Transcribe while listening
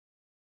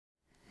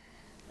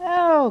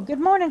Good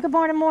morning, good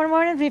morning, morning,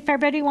 morning. If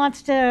everybody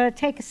wants to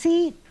take a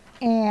seat,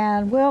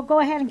 and we'll go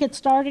ahead and get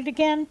started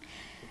again.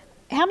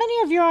 How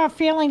many of you are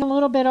feeling a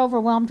little bit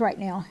overwhelmed right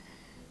now?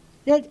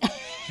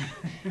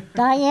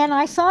 Diane,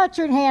 I saw that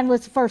your hand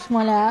was the first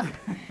one up,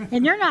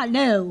 and you're not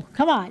new.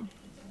 Come on.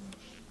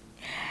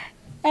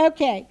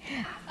 Okay.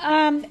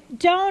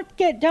 Don't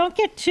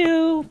get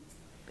too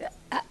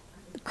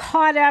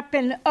caught up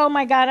in, oh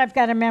my God, I've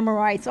got to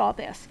memorize all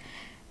this.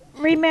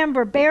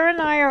 Remember, Bear and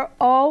I are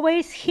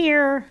always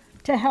here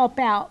to help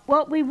out.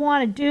 What we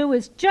want to do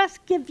is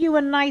just give you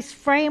a nice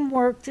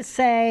framework to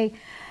say,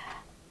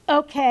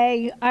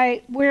 okay,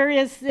 where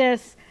is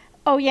this?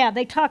 Oh yeah,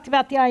 they talked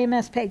about the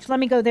IMS page. Let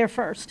me go there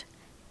first.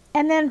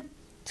 And then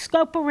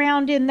scope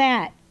around in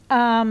that.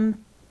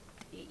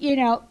 You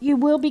know, you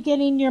will be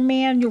getting your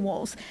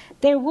manuals.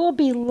 There will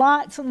be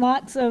lots and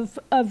lots of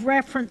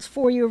reference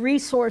for you,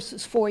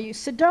 resources for you.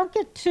 So don't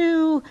get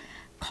too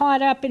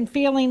caught up in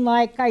feeling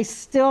like I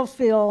still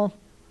feel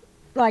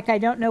like I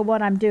don't know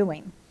what I'm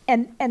doing.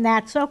 And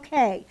that's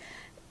okay.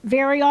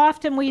 Very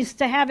often we used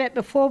to have it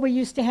before we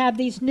used to have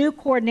these new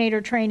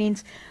coordinator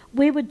trainings.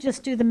 We would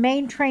just do the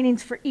main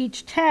trainings for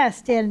each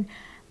test. And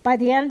by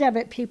the end of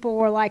it, people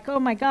were like, oh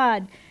my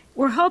God,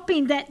 we're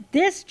hoping that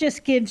this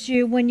just gives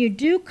you, when you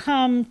do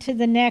come to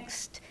the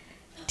next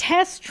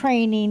test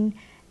training,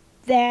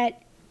 that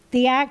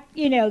the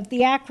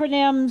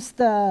acronyms,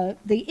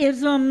 the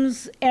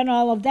isms, and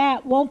all of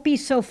that won't be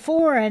so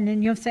foreign,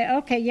 and you'll say,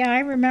 okay, yeah, I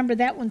remember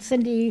that when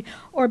Cindy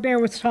or Bear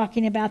was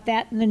talking about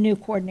that in the new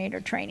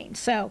coordinator training.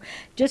 So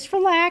just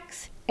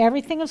relax.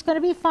 Everything is going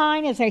to be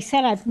fine. As I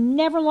said, I've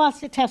never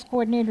lost a test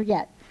coordinator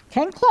yet.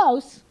 Came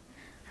close,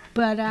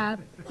 but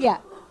yeah.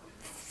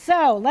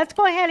 So let's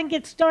go ahead and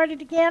get started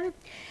again.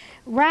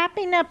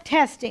 Wrapping up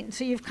testing.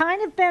 So you've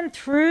kind of been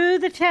through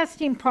the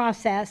testing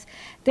process.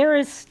 There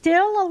is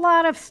still a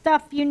lot of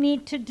stuff you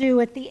need to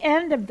do at the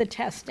end of the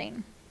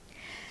testing.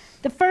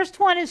 The first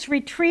one is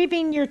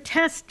retrieving your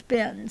test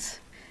bins.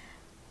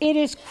 It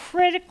is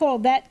critical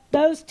that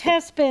those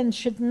test bins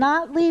should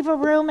not leave a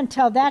room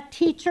until that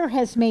teacher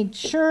has made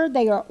sure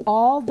they are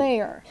all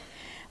there.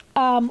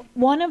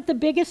 One of the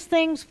biggest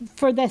things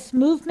for this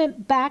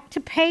movement back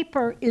to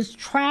paper is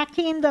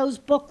tracking those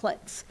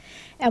booklets.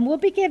 And we'll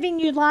be giving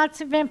you lots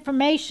of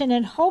information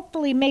and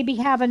hopefully maybe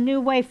have a new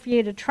way for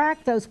you to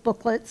track those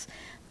booklets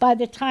by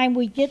the time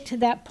we get to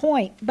that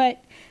point.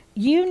 But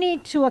you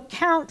need to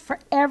account for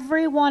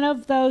every one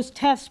of those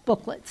test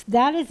booklets.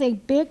 That is a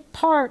big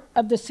part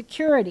of the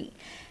security.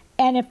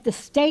 And if the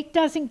state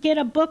doesn't get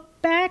a book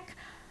back,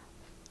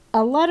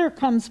 a letter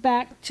comes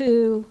back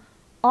to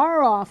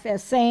our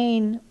office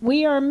saying,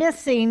 we are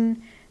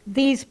missing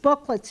these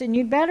booklets and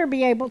you better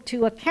be able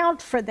to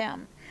account for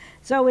them.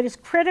 So it is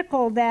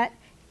critical that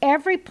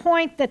every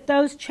point that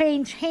those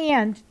change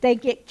hands, they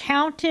get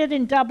counted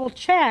and double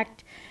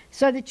checked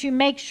so that you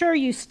make sure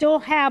you still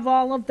have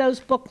all of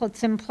those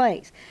booklets in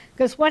place.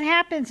 Because what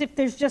happens if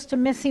there's just a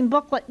missing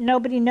booklet and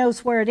nobody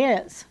knows where it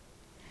is?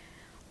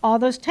 All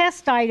those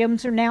test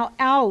items are now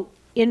out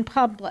in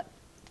public,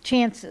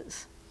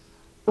 chances.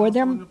 Or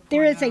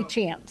there is a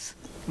chance.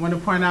 I want to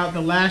point out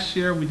that last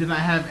year we did not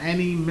have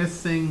any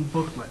missing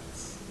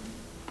booklets.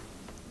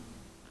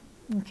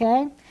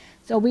 Okay,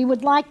 so we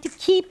would like to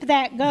keep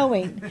that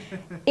going.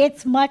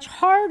 It's much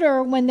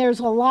harder when there's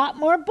a lot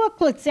more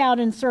booklets out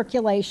in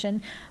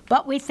circulation,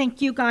 but we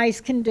think you guys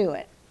can do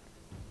it.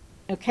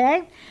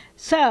 Okay,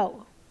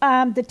 so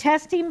the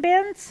testing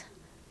bins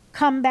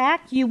come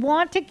back. You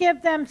want to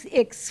give them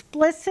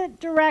explicit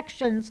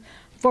directions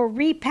for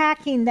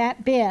repacking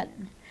that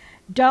bin.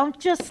 Don't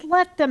just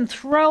let them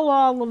throw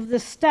all of the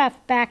stuff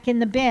back in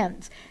the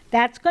bins.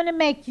 That's going to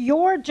make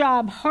your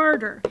job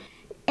harder.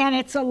 And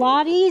it's a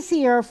lot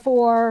easier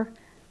for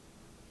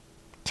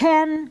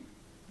 10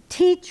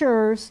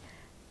 teachers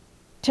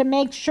to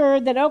make sure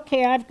that,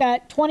 okay, I've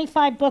got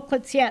 25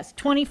 booklets. Yes,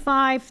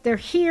 25, they're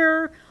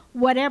here,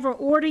 whatever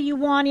order you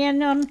want in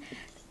them,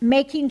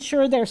 making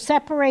sure they're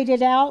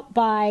separated out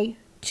by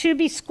to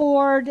be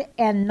scored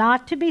and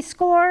not to be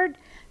scored.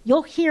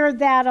 You'll hear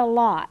that a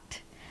lot.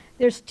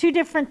 There's two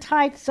different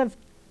types of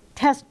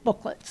test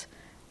booklets.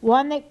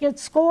 One that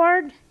gets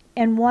scored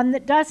and one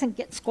that doesn't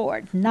get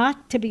scored,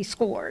 not to be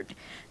scored.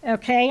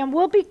 Okay, and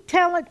we'll be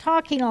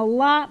talking a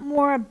lot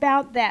more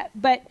about that,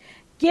 but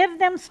give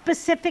them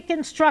specific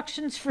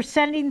instructions for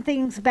sending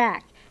things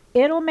back.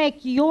 It'll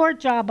make your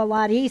job a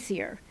lot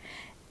easier.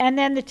 And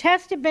then the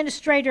test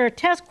administrator or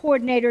test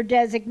coordinator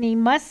designee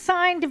must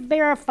sign to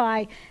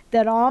verify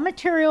that all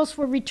materials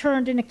were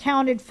returned and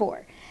accounted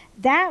for.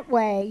 That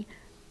way,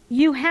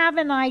 you have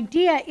an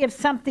idea if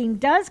something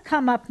does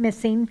come up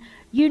missing,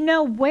 you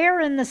know where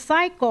in the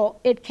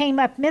cycle it came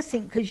up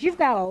missing, because you've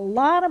got a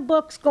lot of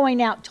books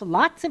going out to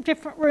lots of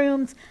different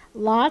rooms,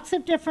 lots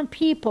of different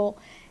people.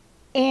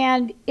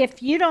 And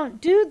if you don't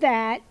do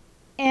that,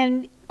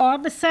 and all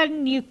of a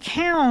sudden you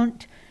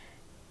count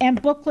and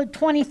booklet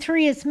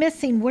 23 is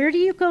missing, where do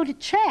you go to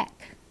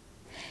check?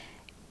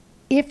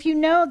 If you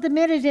know the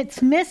minute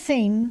it's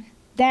missing,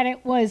 that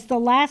it was the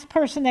last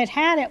person that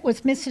had it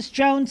was Mrs.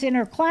 Jones in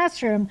her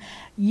classroom,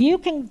 you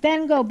can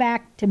then go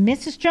back to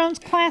Mrs. Jones'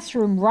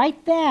 classroom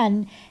right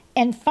then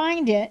and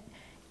find it,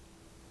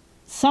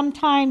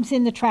 sometimes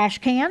in the trash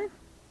can,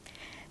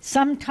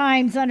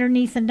 sometimes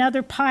underneath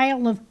another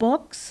pile of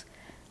books,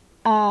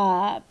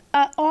 all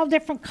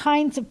different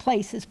kinds of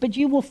places. But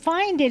you will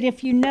find it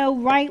if you know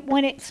right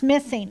when it's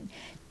missing.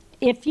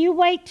 If you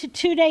wait to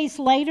 2 days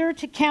later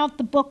to count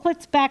the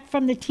booklets back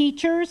from the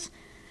teachers,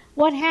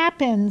 what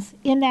happens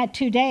in that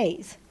 2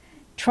 days?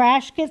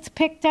 Trash gets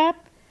picked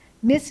up.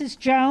 Mrs.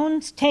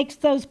 Jones takes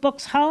those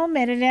books home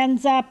and it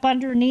ends up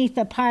underneath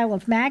a pile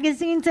of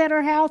magazines at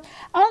her house.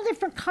 All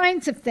different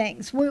kinds of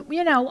things.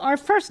 Our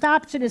first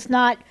option is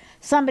not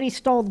somebody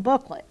stole the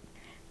booklet.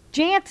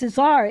 Chances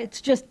are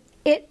it's just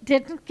it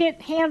didn't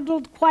get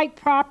handled quite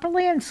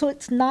properly, and so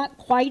it's not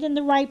quite in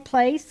the right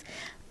place.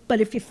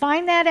 But if you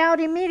find that out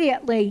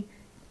immediately,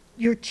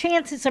 your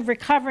chances of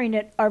recovering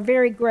it are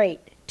very great.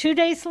 2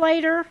 days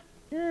later,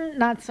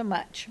 not so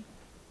much.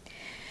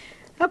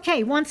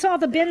 Okay, once all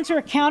the bins are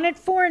accounted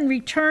for and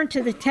returned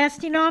to the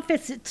testing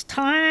office, it's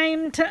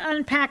time to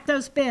unpack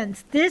those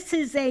bins. This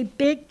is a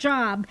big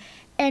job,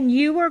 and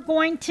you are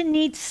going to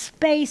need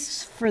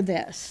space for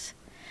this.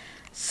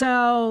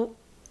 So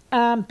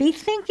be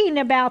thinking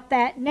about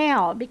that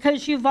now,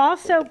 because you've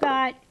also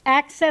got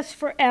Access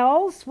for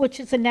L's, which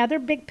is another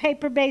big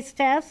paper-based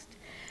test.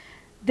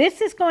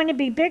 This is going to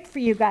be big for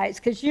you guys,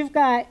 because you've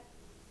got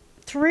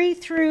 3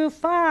 through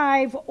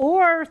 5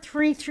 or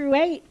 3 through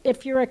 8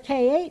 if you're a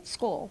K-8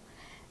 school,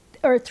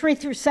 or 3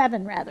 through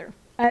 7 rather.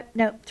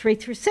 No, 3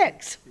 through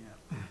 6.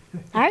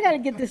 I got to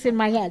get this in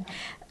my head.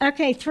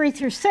 Okay, 3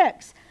 through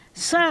 6.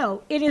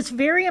 So it is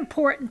very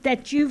important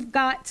that you've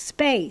got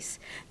space.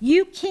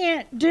 You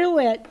can't do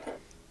it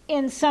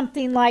in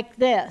something like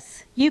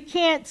this. You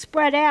can't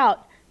spread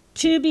out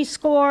to be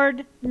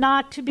scored,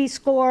 not to be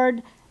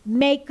scored,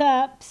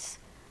 makeups,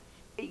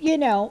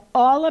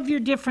 all of your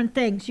different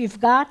things.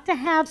 You've got to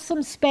have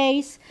some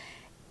space.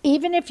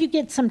 Even if you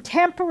get some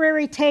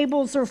temporary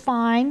tables are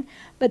fine,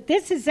 but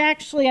this is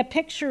actually a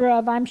picture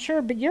of, I'm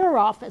sure, but your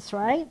office,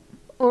 right?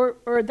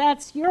 Or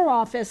that's your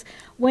office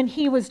when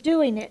he was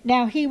doing it.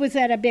 Now, he was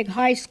at a big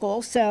high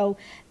school, so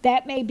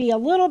that may be a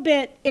little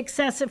bit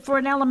excessive for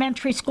an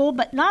elementary school,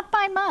 but not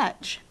by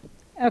much,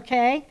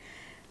 okay?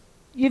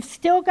 You've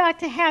still got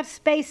to have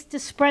space to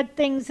spread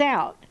things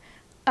out.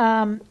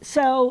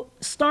 So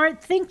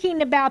start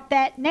thinking about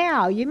that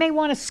now. You may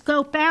want to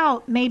scope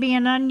out maybe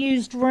an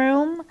unused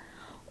room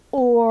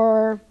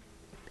or,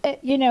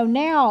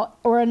 now,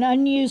 or an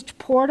unused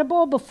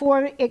portable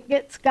before it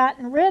gets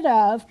gotten rid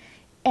of,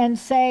 and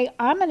say,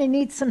 I'm going to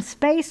need some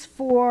space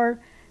for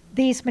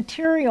these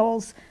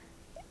materials.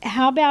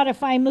 How about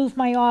if I move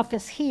my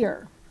office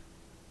here?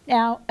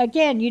 Now,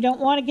 again, you don't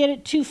want to get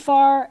it too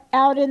far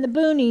out in the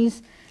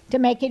boonies to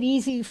make it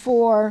easy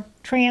for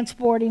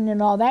transporting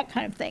and all that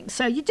kind of thing.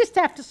 So you just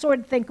have to sort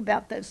of think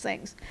about those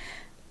things.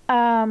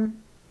 Again,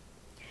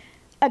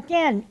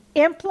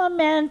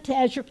 implement,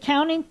 as you're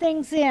counting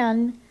things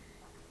in,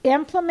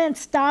 implement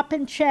stop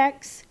and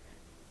checks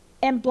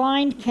and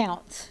blind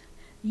counts.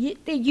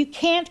 You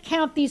can't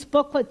count these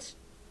booklets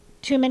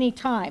too many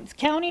times.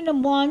 Counting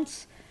them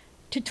once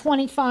to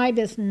 25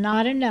 is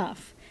not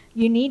enough.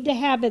 You need to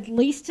have at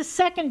least a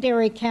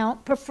secondary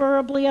count,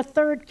 preferably a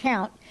third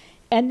count.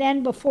 And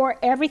then before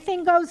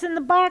everything goes in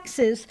the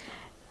boxes,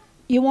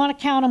 you want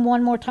to count them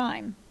one more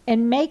time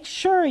and make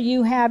sure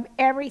you have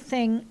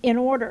everything in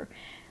order.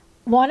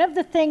 One of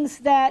the things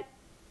that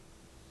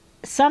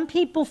some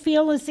people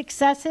feel is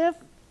excessive,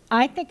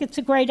 I think it's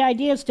a great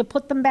idea, is to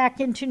put them back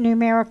into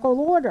numerical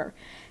order.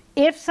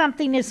 If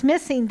something is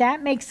missing,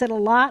 that makes it a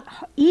lot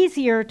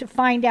easier to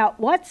find out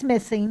what's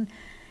missing,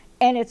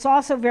 and it's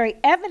also very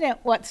evident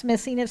what's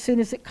missing as soon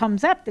as it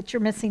comes up that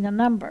you're missing a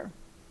number.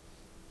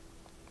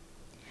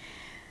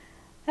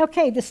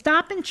 Okay, the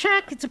stop and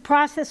check, it's a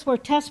process where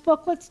test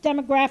booklets,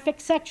 demographic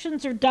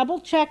sections are double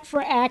checked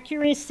for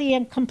accuracy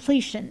and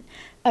completion.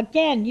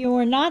 Again, you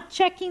are not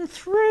checking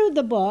through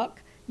the book.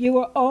 You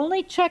are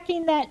only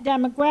checking that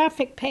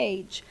demographic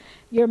page.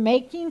 You're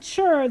making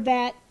sure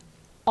that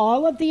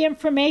all of the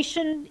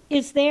information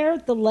is there,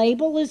 the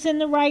label is in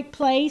the right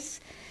place,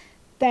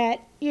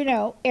 that,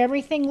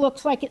 everything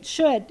looks like it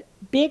should.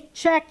 Big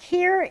check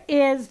here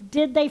is,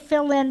 did they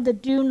fill in the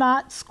do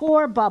not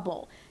score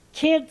bubble?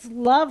 Kids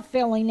love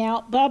filling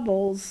out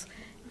bubbles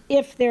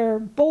if they're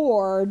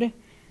bored,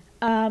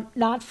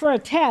 not for a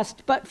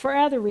test, but for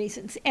other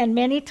reasons. And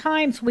many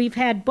times we've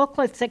had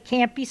booklets that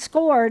can't be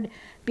scored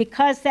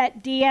because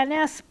that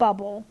DNS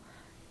bubble,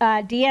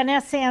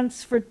 DNS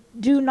stands for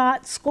do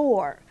not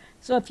score.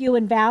 So if you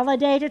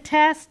invalidate a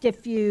test,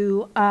 if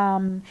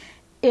the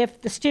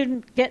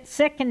student gets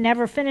sick and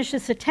never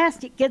finishes the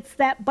test, it gets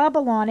that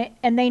bubble on it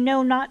and they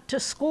know not to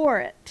score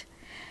it.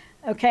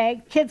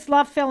 Okay, kids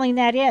love filling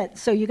that in.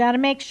 So you got to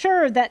make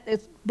sure that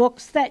the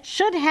books that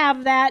should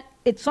have that,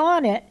 it's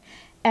on it,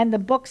 and the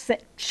books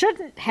that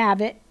shouldn't have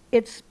it,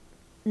 it's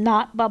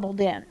not bubbled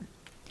in.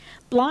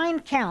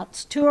 Blind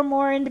counts. 2 or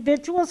more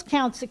individuals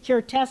count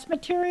secure test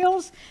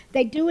materials.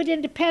 They do it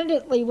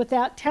independently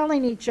without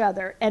telling each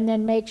other, and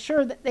then make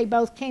sure that they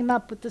both came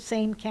up with the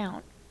same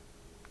count.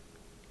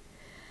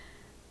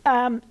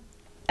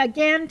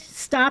 Again,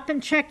 stop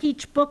and check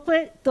each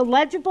booklet. The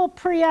legible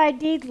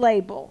pre-ID'd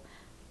label.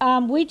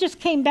 We just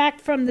came back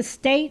from the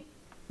state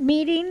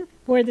meeting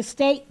where the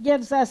state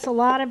gives us a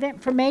lot of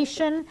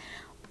information.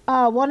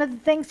 One of the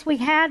things we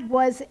had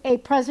was a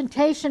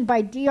presentation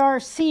by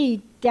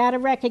DRC, Data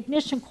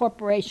Recognition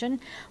Corporation,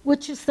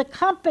 which is the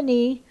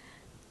company,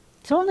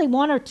 it's only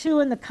 1 or 2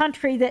 in the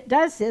country that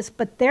does this,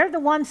 but they're the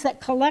ones that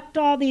collect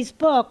all these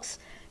books,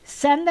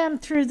 send them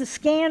through the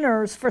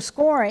scanners for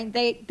scoring.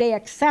 They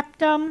accept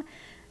them,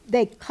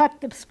 they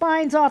cut the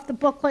spines off the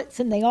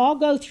booklets, and they all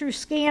go through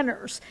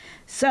scanners.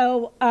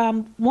 So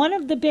one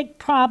of the big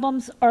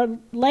problems are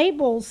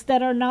labels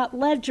that are not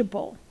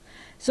legible.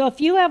 So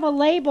if you have a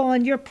label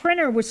and your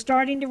printer was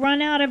starting to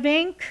run out of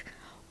ink,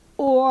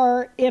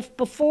 or if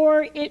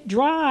before it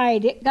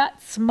dried it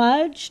got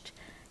smudged,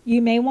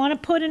 you may want to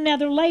put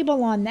another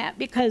label on that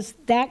because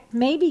that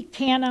maybe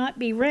cannot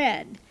be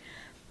read.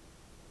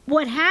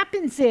 What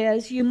happens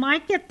is you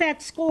might get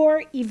that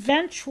score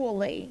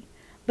eventually,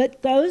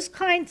 but those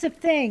kinds of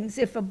things,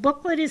 if a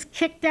booklet is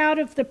kicked out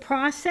of the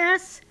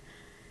process,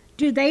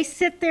 do they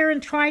sit there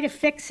and try to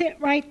fix it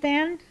right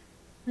then?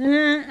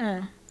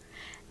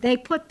 They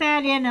put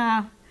that in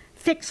a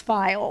fix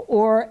file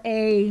or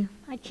a,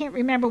 I can't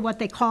remember what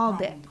they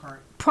called it.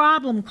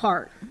 Problem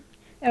cart.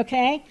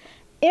 Okay?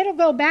 It'll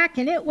go back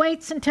and it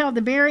waits until the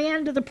very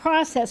end of the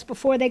process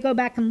before they go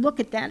back and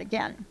look at that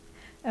again.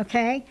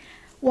 Okay?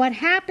 What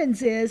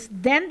happens is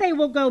then they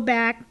will go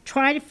back,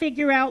 try to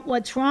figure out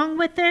what's wrong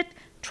with it,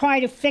 try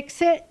to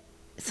fix it.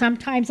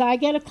 Sometimes I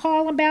get a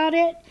call about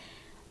it.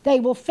 They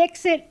will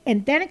fix it,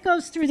 and then it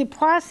goes through the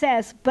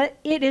process, but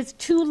it is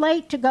too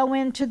late to go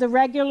into the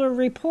regular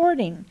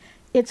reporting.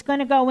 It's going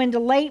to go into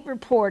late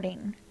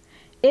reporting.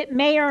 It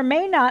may or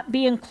may not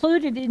be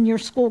included in your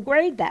school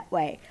grade that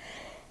way.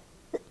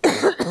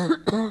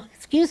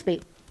 Excuse me.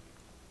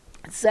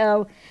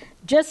 So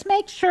just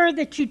make sure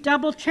that you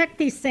double check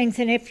these things,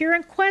 and if you're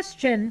in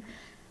question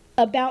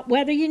about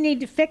whether you need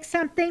to fix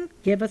something,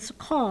 give us a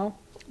call.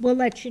 We'll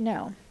let you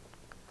know.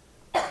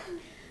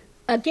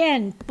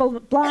 Again,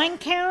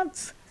 blind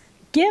counts,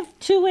 give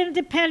 2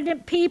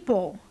 independent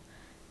people.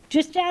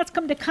 Just ask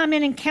them to come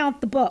in and count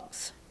the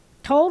books.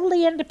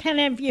 Totally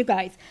independent of you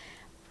guys.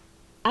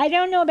 I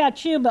don't know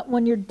about you, but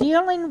when you're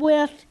dealing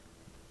with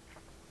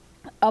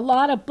a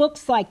lot of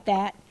books like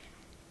that,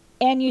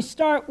 and you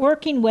start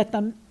working with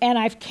them, and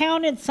I've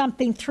counted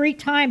something 3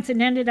 times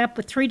and ended up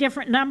with 3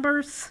 different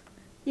numbers,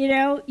 you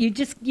know,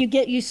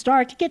 you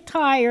start to get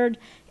tired.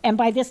 And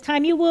by this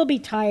time you will be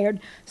tired.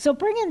 So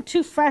bring in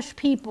 2 fresh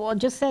people and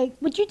just say,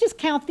 would you just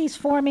count these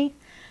for me?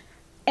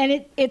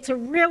 And it's a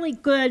really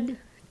good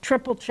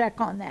triple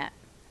check on that.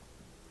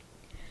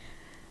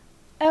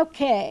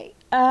 Okay,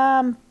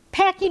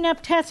 packing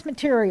up test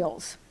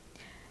materials.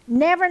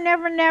 Never,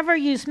 never, never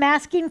use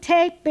masking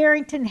tape.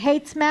 Barrington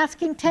hates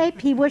masking tape.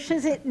 He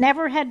wishes it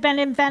never had been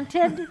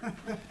invented.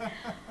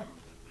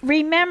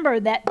 Remember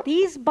that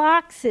these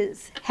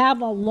boxes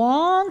have a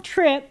long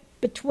trip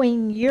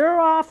between your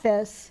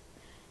office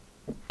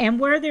and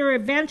where they're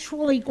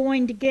eventually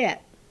going to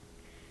get.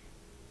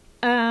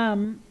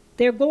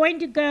 They're going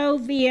to go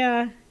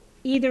via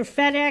either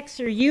FedEx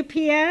or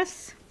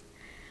UPS.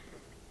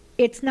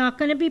 It's not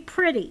going to be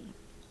pretty.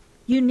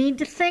 You need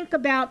to think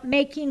about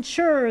making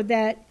sure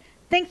that,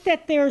 think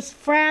that there's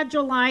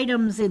fragile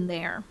items in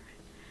there.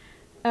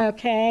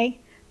 Okay?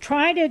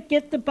 Try to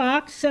get the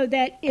box so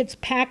that it's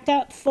packed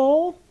up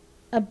full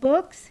of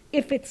books.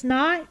 If it's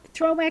not,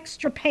 throw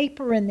extra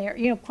paper in there,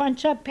 you know,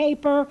 crunch up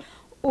paper,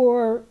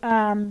 or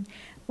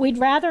we'd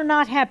rather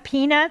not have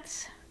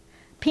peanuts.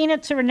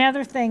 Peanuts are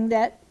another thing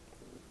that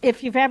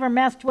if you've ever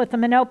messed with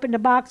them and opened a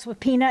box with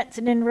peanuts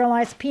and didn't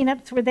realize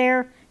peanuts were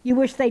there, you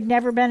wish they'd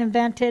never been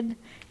invented.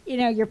 You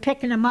know, you're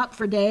picking them up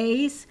for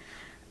days.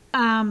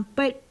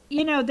 But,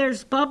 you know,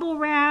 there's bubble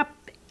wrap.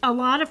 A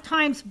lot of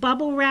times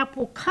bubble wrap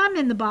will come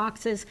in the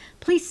boxes.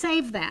 Please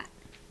save that.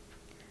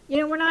 You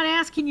know, we're not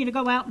asking you to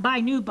go out and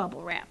buy new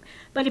bubble wrap.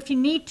 But if you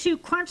need to,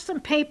 crunch some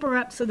paper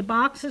up so the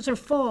boxes are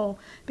full.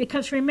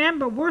 Because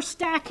remember, we're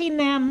stacking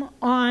them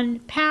on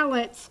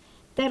pallets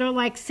that are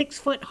like 6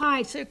 foot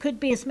high. So it could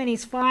be as many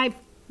as 5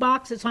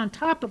 boxes on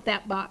top of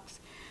that box.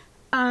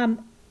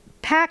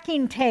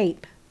 Packing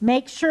tape.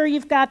 Make sure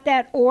you've got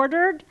that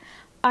ordered.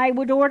 I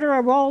would order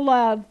a roll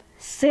of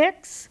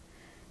 6.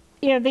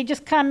 You know, they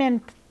just come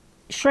in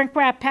shrink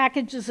wrap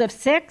packages of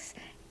 6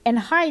 and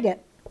hide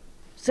it,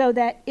 so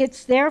that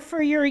it's there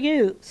for your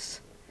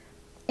use,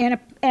 and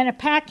a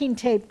packing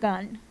tape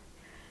gun.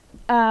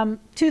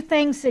 2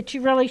 things that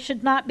you really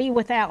should not be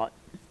without.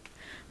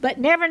 But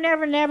never,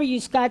 never, never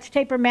use Scotch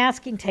tape or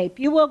masking tape.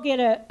 You will get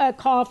a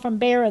call from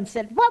Bear and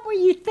said, what were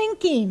you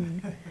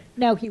thinking?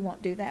 No, he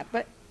won't do that.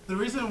 But the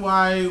reason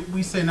why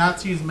we say not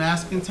to use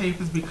masking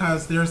tape is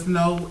because there's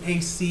no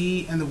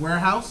AC in the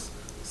warehouse.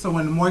 So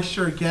when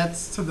moisture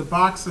gets to the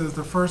boxes,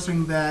 the first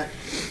thing that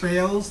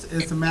fails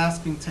is the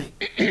masking tape.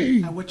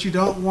 And what you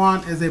don't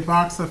want is a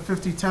box of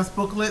 50 test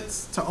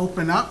booklets to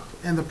open up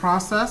in the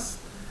process,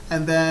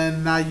 and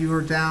then now you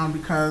are down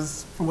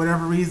because for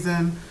whatever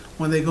reason,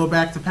 when they go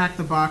back to pack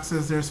the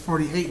boxes, there's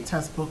 48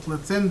 test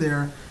booklets in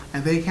there,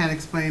 and they can't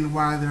explain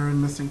why they're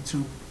missing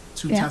two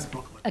test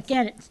booklets.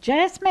 Again, it's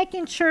just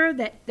making sure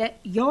that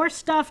your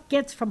stuff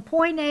gets from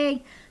point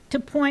A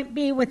to point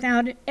B with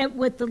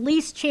the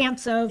least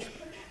chance of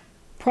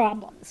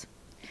problems.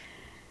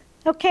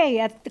 Okay,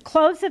 at the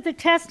close of the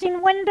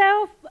testing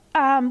window,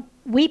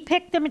 we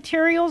pick the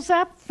materials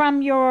up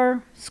from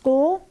your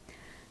school.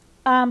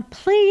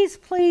 Please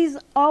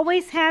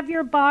always have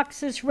your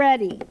boxes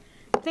ready.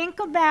 Think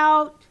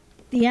about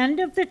the end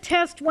of the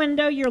test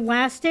window, your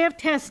last day of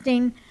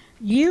testing.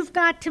 You've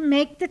got to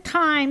make the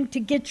time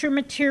to get your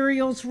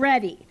materials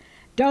ready.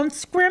 Don't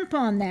scrimp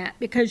on that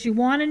because you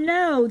want to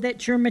know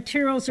that your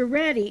materials are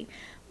ready.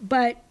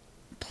 But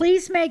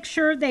please make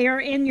sure they are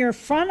in your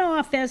front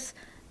office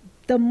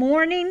the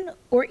morning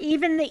or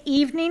even the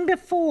evening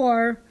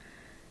before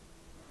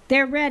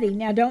they're ready.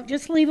 Now, don't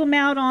just leave them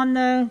out on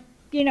the,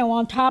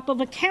 on top of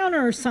a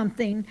counter or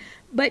something,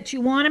 but you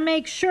want to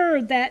make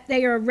sure that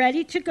they are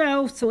ready to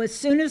go. So as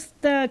soon as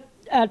the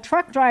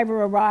truck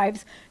driver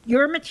arrives,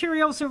 your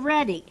materials are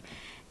ready.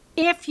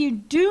 If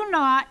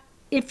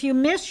you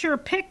miss your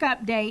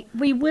pickup date,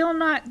 we will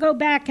not go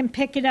back and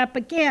pick it up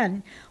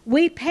again.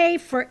 We pay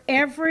for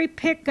every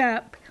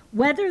pickup,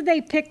 whether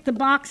they pick the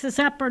boxes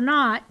up or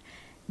not,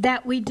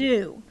 that we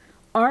do.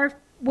 Our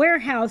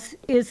warehouse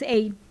is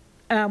a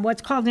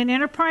what's called an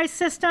enterprise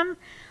system.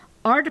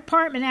 Our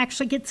department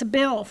actually gets a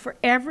bill for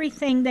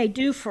everything they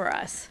do for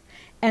us,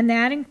 and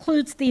that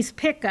includes these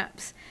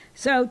pickups.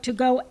 So to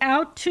go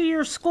out to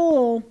your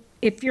school,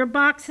 if your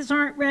boxes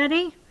aren't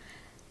ready,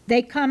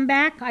 they come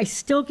back, I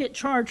still get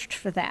charged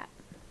for that,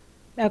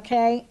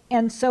 okay?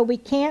 And so we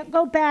can't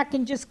go back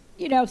and just,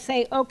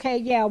 say, okay,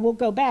 yeah, we'll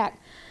go back.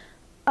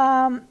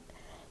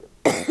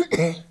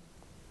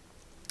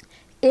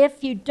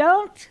 If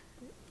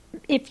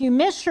you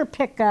miss your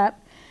pickup,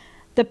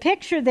 the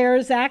picture there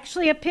is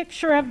actually a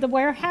picture of the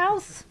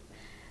warehouse.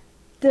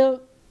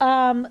 The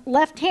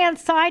left-hand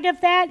side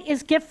of that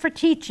is gift for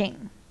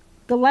teaching.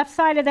 The left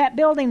side of that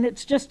building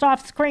that's just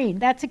off screen,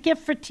 that's a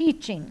gift for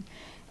teaching.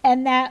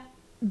 And that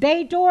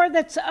bay door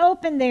that's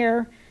open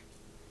there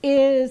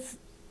is,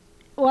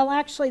 well,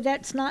 actually,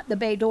 that's not the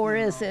bay door,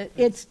 is it?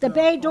 It's the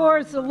bay door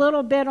is a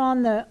little bit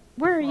on the,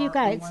 where are you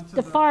guys?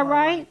 The far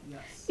right?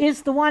 Yes.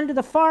 Is the one to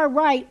the far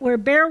right where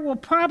Bear will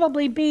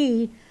probably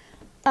be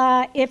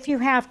if you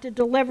have to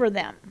deliver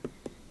them,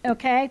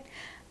 okay?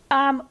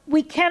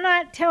 We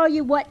cannot tell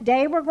you what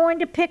day we're going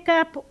to pick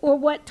up or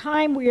what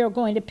time we are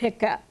going to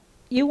pick up.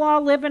 You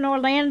all live in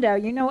Orlando.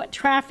 You know what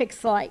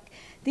traffic's like.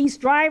 These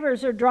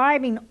drivers are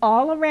driving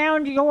all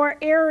around your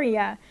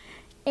area,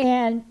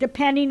 and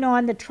depending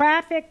on the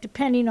traffic,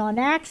 depending on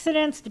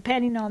accidents,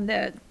 depending on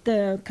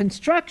the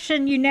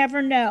construction, you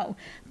never know.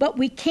 But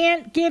we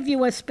can't give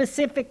you a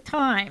specific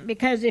time,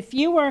 because if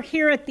you are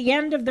here at the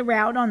end of the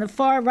route on the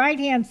far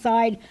right-hand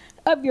side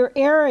of your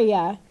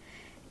area,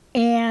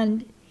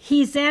 and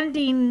he's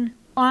ending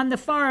on the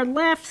far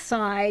left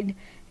side,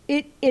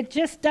 it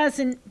just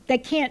doesn't, they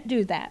can't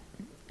do that,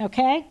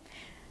 okay?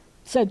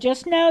 So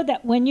just know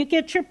that when you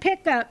get your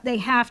pickup, they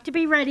have to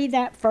be ready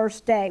that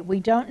first day. We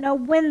don't know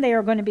when they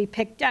are going to be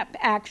picked up,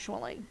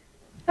 actually.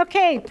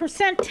 Okay,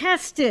 percent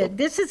tested.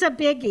 This is a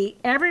biggie.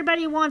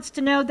 Everybody wants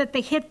to know that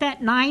they hit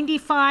that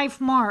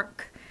 95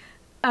 mark.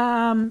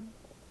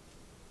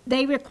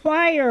 They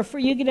require for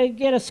you to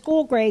get a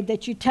school grade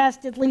that you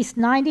test at least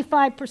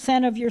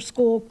 95% of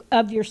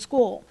your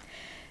school.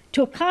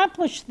 To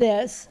accomplish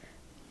this,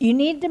 you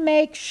need to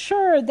make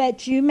sure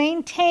that you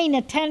maintain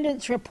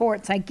attendance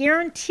reports. I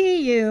guarantee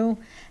you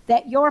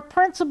that your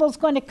principal's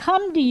going to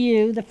come to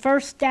you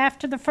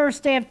after the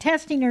first day of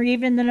testing, or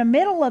even in the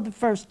middle of the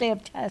first day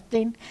of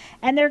testing,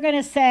 and they're going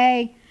to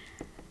say,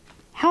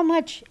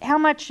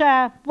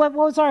 what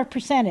was our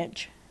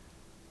percentage?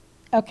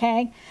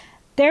 Okay?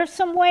 There's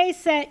some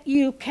ways that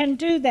you can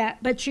do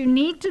that, but you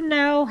need to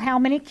know how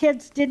many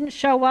kids didn't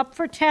show up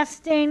for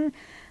testing.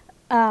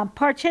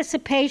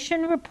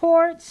 Participation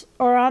reports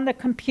are on the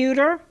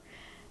computer.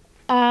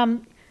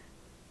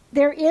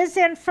 There is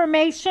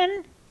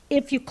information.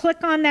 If you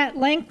click on that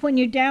link when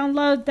you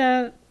download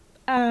the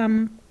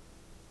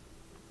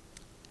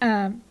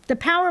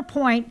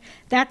PowerPoint,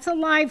 that's a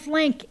live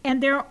link,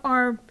 and there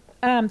are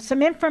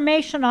some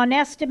information on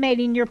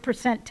estimating your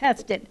percent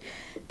tested.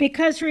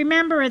 Because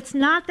remember, it's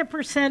not the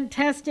percent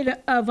tested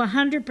of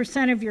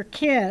 100% of your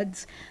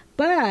kids,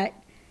 but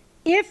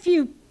if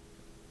you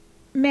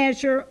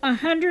measure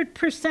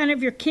 100%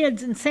 of your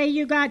kids and say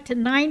you got to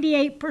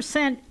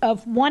 98%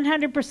 of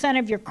 100%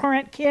 of your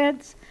current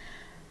kids,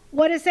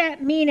 what does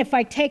that mean if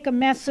I take a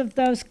mess of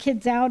those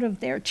kids out of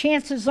there?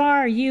 Chances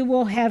are you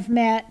will have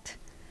met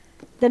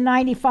the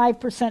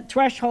 95%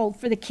 threshold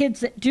for the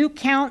kids that do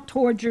count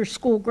towards your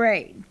school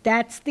grade.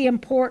 That's the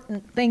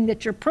important thing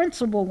that your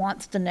principal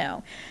wants to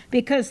know,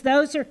 because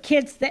those are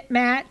kids that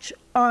match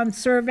on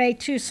survey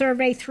 2,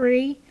 survey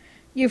 3.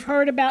 You've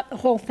heard about the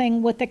whole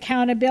thing with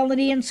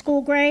accountability in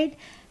school grade.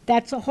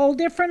 That's a whole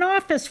different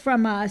office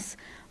from us,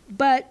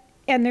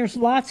 and there's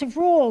lots of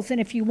rules, and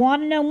if you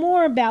want to know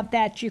more about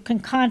that, you can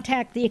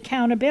contact the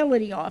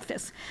accountability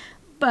office.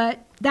 But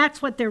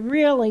that's what they're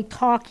really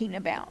talking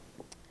about.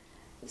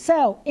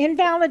 So,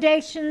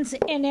 invalidations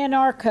and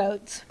NR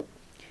codes.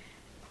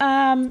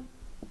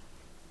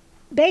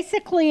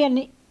 Basically,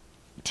 an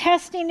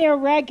testing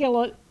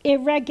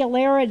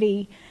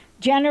irregularity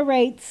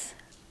generates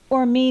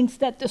or means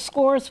that the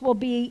scores will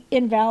be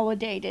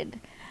invalidated.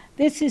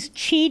 This is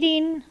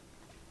cheating.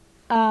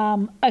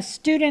 A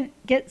student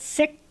gets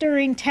sick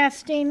during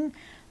testing.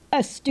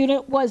 A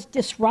student was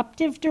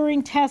disruptive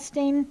during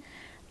testing.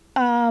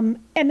 And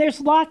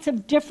there's lots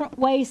of different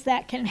ways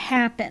that can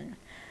happen.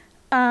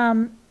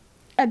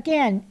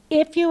 Again,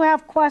 if you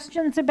have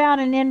questions about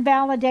an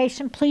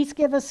invalidation, please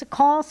give us a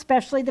call,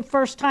 especially the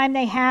first time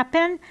they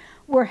happen.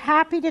 We're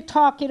happy to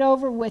talk it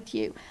over with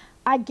you.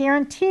 I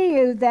guarantee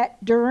you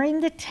that during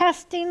the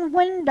testing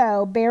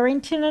window,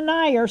 Barrington and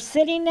I are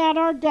sitting at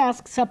our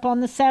desks up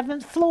on the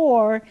 7th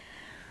floor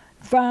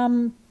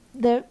from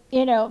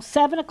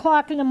 7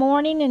 o'clock in the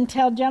morning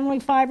until generally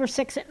 5 or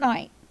 6 at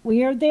night.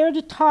 We are there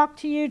to talk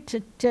to you,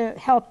 to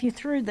help you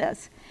through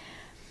this.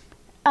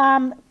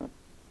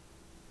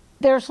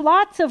 There's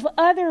lots of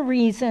other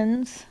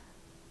reasons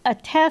a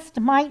test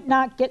might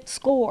not get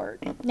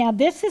scored. Now,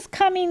 this is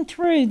coming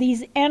through,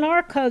 these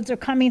NR codes are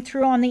coming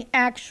through on the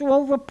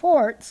actual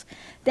reports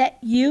that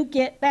you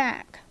get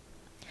back.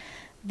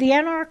 The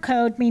NR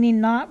code, meaning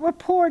not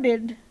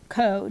reported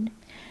code,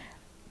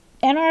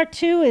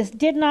 NR2 is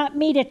did not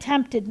meet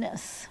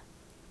attemptedness.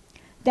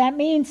 That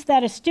means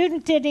that a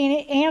student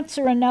didn't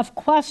answer enough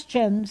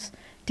questions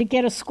to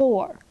get a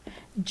score.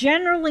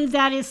 Generally,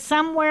 that is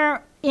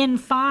somewhere in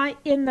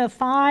the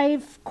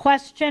 5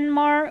 question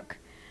mark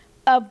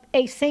of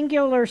a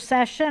singular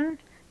session.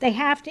 They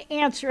have to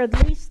answer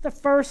at least the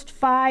first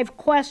 5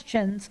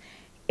 questions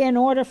in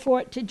order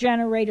for it to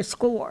generate a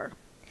score.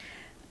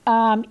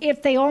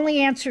 If they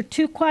only answer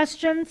 2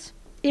 questions,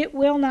 it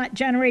will not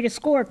generate a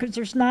score because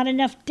there's not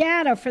enough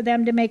data for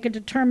them to make a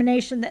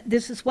determination that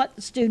this is what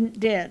the student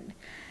did.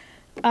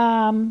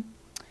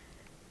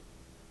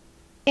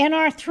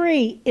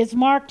 NR3 is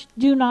marked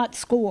do not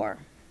score.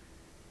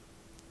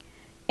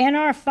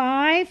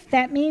 NR5,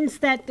 that means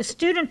that the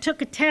student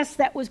took a test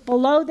that was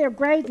below their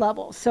grade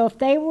level. So if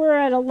they were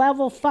at a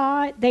level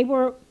 5, they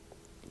were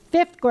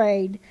 5th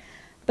grade,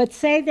 but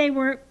say they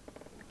were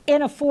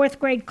in a 4th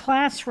grade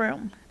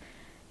classroom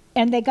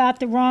and they got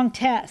the wrong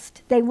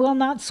test, they will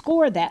not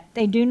score that.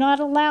 They do not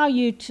allow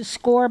you to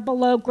score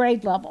below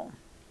grade level.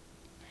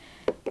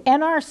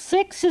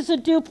 NR6 is a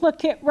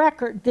duplicate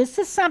record. This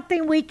is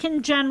something we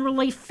can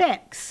generally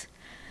fix.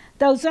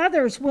 Those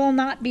others will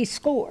not be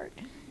scored.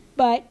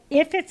 But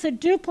if it's a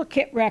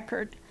duplicate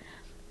record,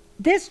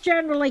 this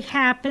generally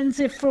happens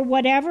if for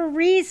whatever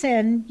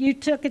reason you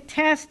took a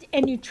test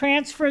and you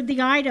transferred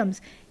the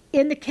items.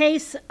 In the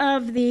case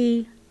of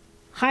the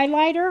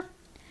highlighter,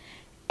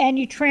 and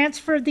you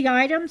transferred the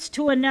items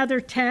to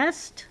another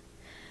test,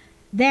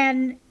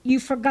 then you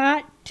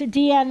forgot to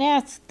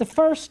DNS the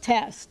first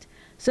test.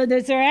 So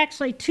there are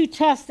actually 2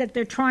 tests that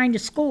they're trying to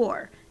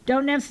score.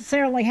 Don't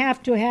necessarily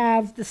have to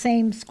have the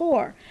same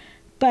score,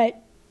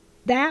 but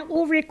that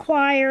will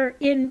require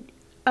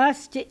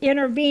us to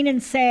intervene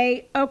and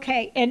say,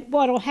 okay, and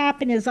what will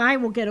happen is I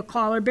will get a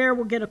call or Bear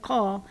will get a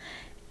call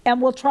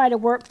and we'll try to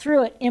work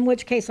through it, in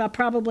which case I'll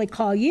probably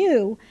call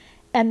you.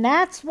 And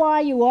that's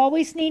why you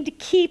always need to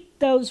keep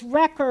those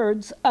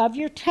records of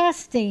your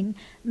testing.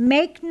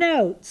 Make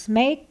notes,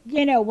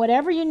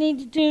 whatever you need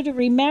to do to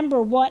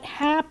remember what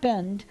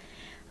happened,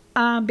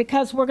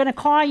 because we're going to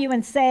call you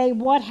and say,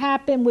 what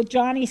happened with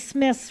Johnny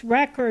Smith's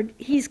record?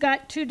 He's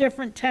got 2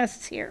 different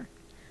tests here.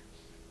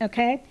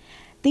 Okay?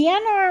 The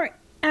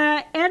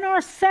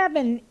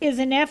NR7 is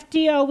an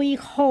FDOE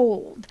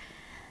hold.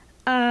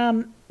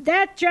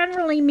 That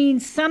generally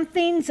means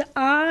something's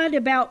odd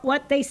about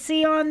what they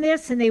see on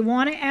this and they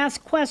want to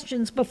ask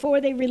questions before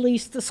they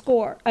release the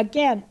score.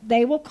 Again,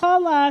 they will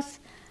call us.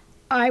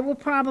 I will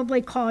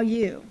probably call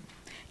you.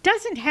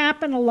 Doesn't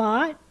happen a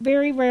lot,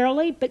 very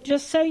rarely, but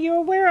just so you're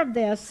aware of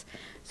this,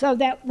 so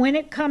that when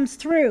it comes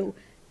through,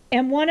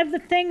 and one of the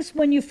things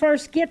when you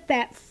first get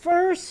that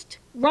first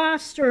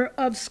roster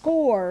of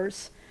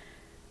scores,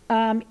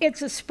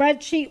 it's a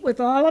spreadsheet with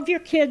all of your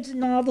kids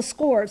and all the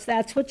scores.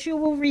 That's what you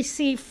will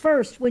receive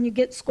first when you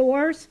get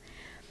scores.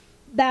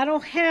 That'll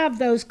have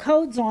those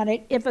codes on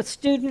it if a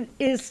student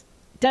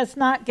does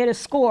not get a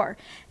score.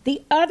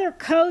 The other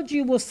code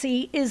you will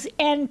see is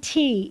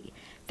NT.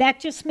 That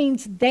just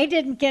means they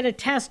didn't get a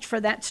test for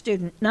that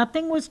student.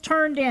 Nothing was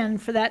turned in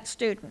for that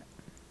student.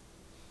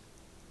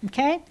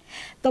 Okay?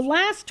 The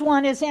last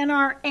one is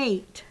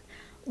NR8.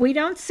 We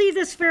don't see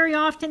this very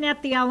often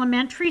at the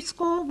elementary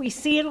school. We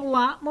see it a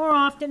lot more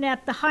often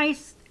at the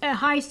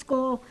high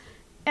school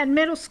and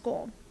middle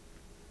school.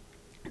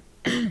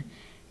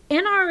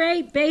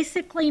 NRA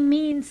basically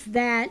means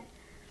that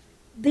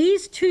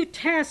these two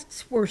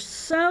tests were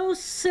so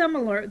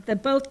similar,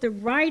 that both the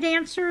right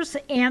answers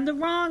and the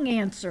wrong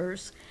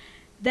answers,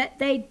 that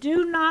they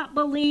do not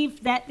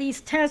believe that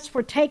these tests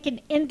were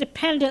taken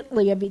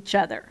independently of each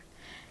other.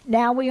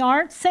 Now, we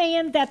aren't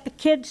saying that the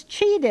kids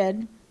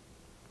cheated,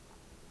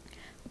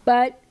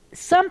 but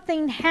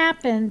something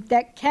happened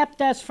that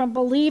kept us from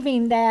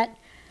believing that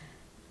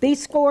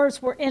these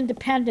scores were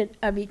independent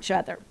of each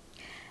other.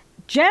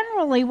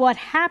 Generally, what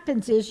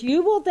happens is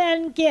you'll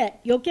get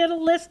a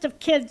list of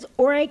kids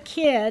or a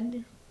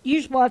kid,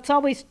 usually, well, it's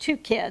always two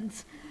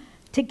kids,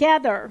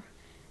 together.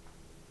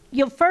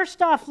 You'll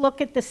first off look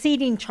at the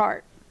seating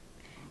chart.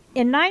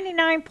 In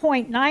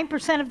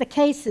 99.9% of the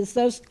cases,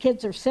 those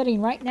kids are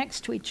sitting right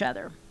next to each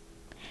other.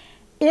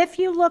 If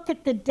you look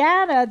at the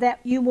data that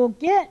you will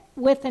get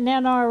with an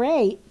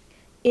NR8,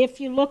 if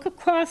you look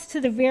across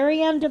to the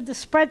very end of the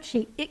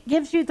spreadsheet, it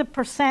gives you the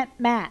percent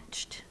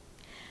matched.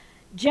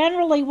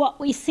 Generally, what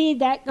we see,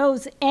 that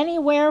goes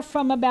anywhere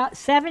from about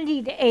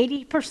 70 to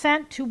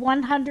 80% to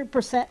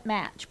 100%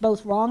 match,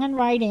 both wrong and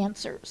right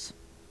answers.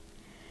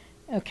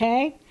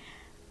 Okay?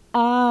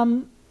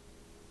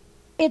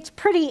 It's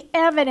pretty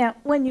evident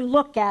when you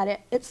look at it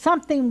that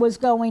something was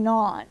going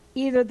on.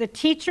 Either the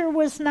teacher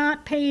was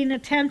not paying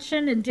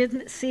attention and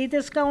didn't see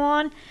this go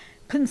on.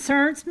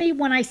 Concerns me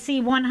when I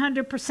see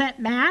 100%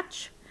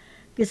 match,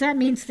 because that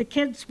means the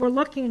kids were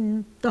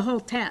looking the whole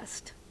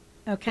test.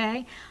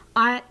 Okay?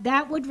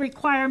 That would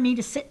require me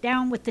to sit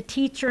down with the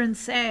teacher and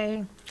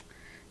say,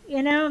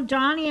 you know,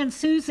 Johnny and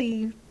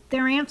Susie,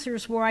 their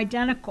answers were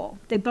identical.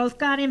 They both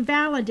got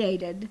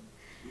invalidated.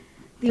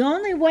 The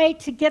only way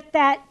to get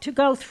that to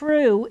go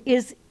through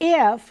is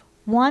if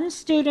one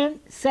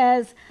student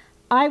says,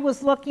 I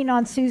was looking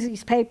on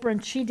Susie's paper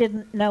and she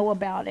didn't know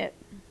about it.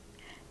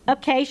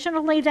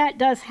 Occasionally that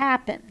does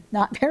happen.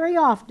 Not very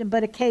often,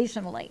 but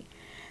occasionally.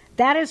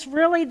 That is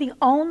really the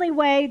only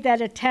way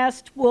that a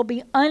test will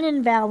be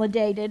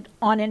uninvalidated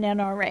on an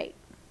NR8.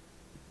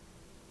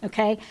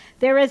 Okay?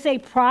 There is a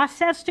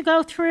process to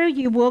go through.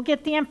 You will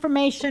get the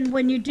information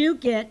when you do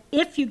get,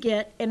 if you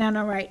get an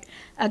NR8.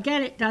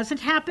 Again, it doesn't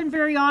happen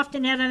very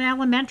often at an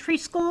elementary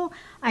school.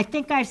 I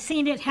think I've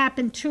seen it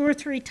happen 2 or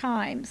 3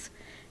 times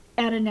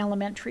at an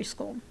elementary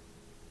school.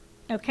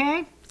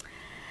 Okay?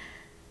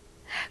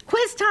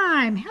 Quiz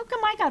time. How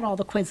come I got all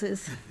the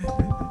quizzes?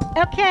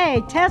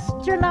 Okay, test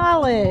your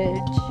knowledge.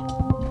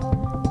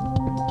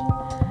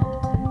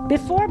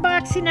 Before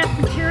boxing up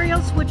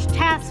materials, which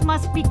tasks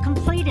must be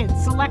completed?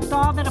 Select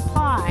all that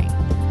apply.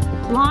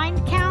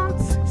 Blind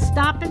counts,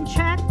 stop and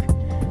check,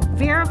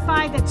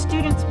 verify that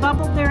students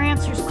bubbled their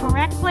answers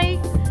correctly,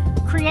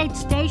 create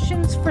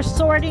stations for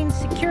sorting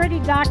security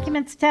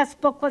documents,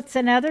 test booklets,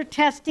 and other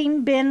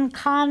testing bin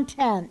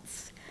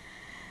contents.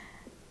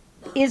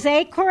 Is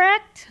A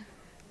correct?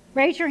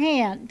 Raise your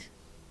hand.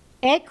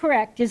 A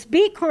correct. Is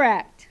B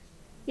correct?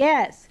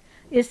 Yes.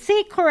 Is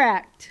C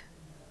correct?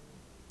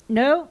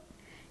 No.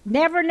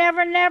 Never,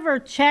 never, never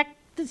check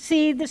to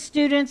see the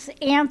students'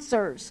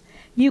 answers.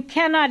 You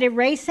cannot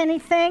erase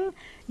anything.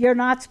 You're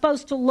not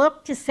supposed to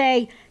look to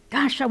say,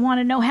 gosh, I want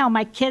to know how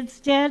my kids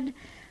did,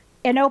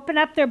 and open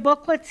up their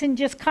booklets and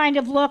just kind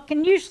of look.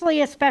 And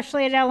usually,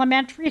 especially at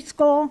elementary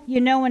school, you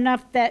know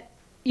enough that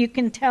you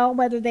can tell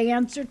whether they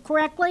answered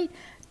correctly.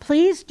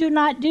 Please do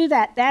not do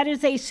that. That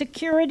is a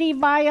security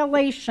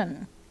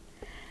violation.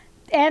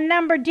 And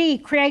number D,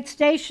 create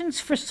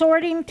stations for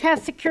sorting,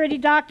 test security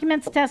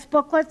documents, test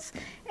booklets,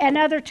 and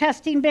other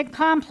testing bin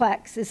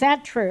complex. Is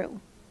that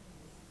true?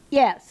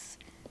 Yes.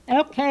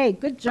 Okay,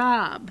 good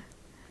job.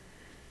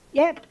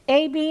 Yep,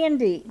 A, B, and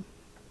D.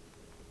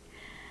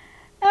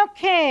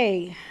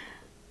 Okay.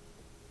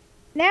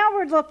 Now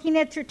we're looking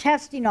at your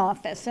testing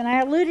office, and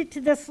I alluded to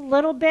this a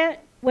little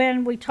bit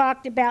when we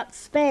talked about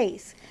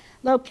space.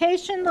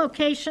 Location,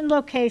 location,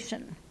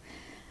 location.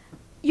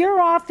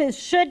 Your office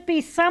should be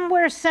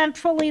somewhere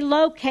centrally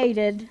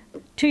located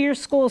to your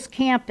school's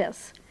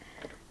campus.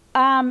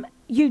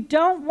 You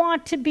don't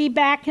want to be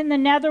back in the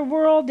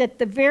netherworld at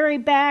the very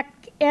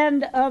back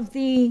end of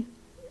the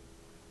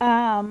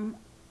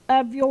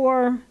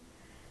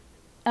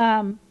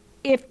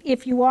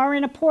if you are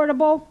in a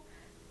portable,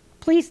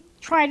 please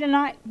try to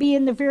not be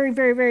in the very,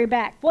 very, very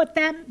back.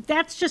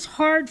 That's just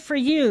hard for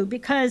you,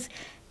 because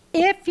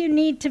if you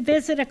need to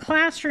visit a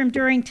classroom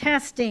during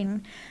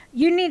testing,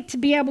 you need to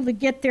be able to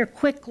get there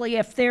quickly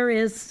if there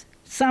is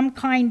some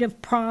kind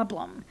of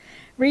problem.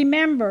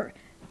 Remember,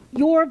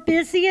 your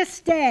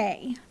busiest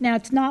day, now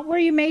it's not where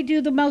you may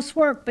do the most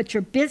work, but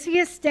your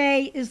busiest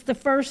day is the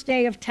first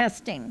day of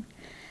testing.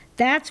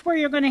 That's where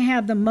you're going to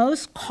have the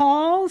most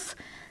calls,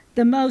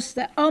 the most,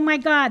 oh my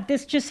God,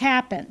 this just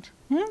happened.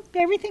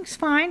 Everything's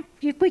fine.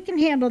 We can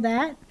handle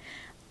that.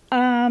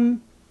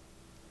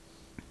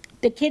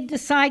 The kid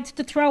decides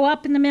to throw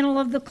up in the middle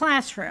of the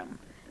classroom.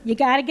 You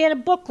got to get a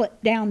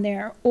booklet down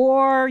there,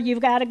 or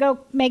you've got to go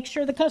make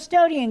sure the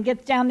custodian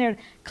gets down there,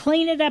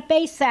 clean it up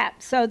ASAP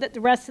so that the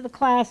rest of the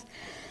class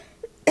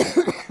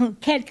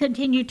can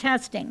continue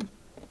testing.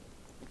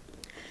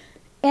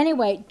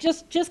 Anyway,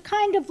 just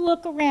kind of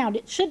look around.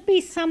 It should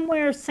be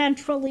somewhere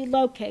centrally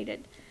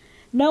located.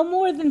 No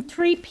more than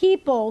 3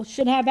 people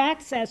should have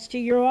access to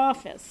your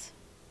office.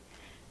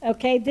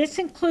 Okay, this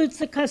includes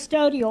the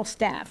custodial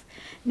staff.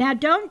 Now,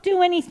 don't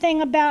do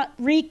anything about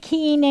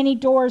rekeying any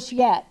doors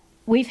yet.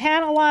 We've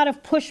had a lot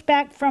of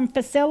pushback from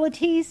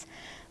facilities,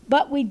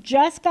 but we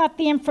just got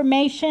the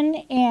information,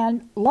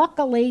 and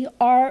luckily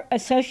our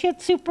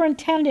associate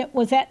superintendent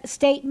was at the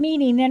state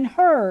meeting and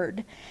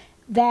heard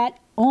that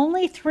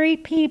only 3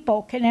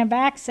 people can have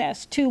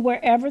access to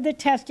wherever the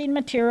testing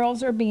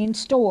materials are being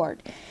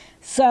stored.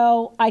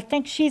 So I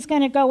think she's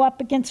going to go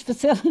up against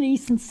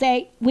facilities and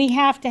say, we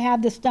have to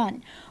have this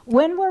done.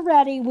 When we're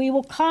ready, we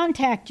will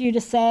contact you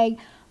to say,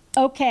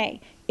 okay,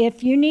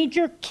 if you need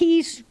your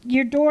keys,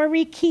 your door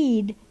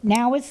rekeyed,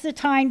 now is the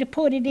time to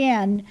put it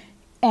in,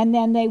 and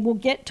then they will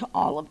get to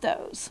all of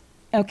those,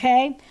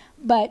 okay?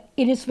 But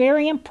it is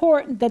very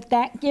important that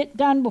that get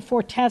done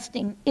before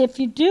testing. If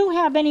you do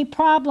have any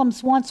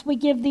problems once we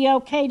give the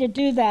okay to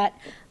do that,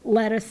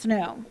 let us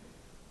know.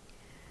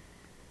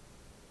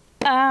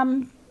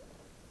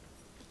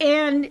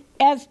 And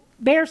as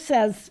Bear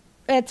says,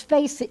 let's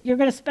face it, you're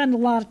going to spend a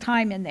lot of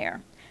time in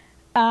there.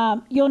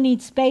 You'll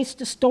need space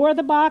to store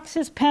the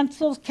boxes,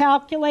 pencils,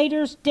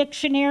 calculators,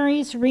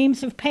 dictionaries,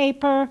 reams of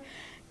paper,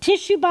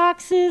 tissue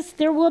boxes.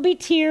 There will be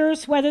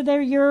tiers, whether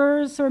they're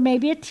yours or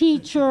maybe a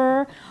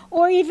teacher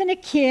or even a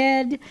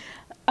kid.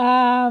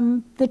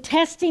 The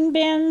testing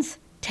bins,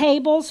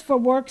 tables for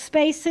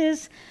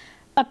workspaces,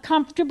 a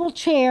comfortable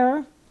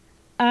chair.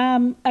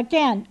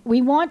 Again,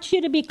 we want you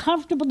to be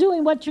comfortable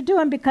doing what you're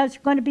doing because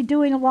you're going to be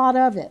doing a lot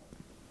of it.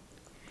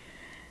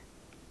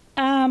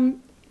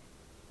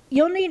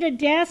 You'll need a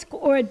desk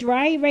or a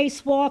dry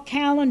erase wall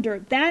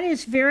calendar. That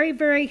is very,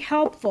 very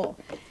helpful.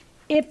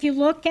 If you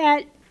look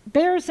at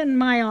Bears in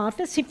my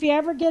office, if you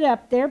ever get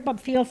up there, but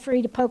feel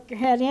free to poke your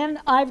head in,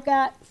 I've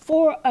got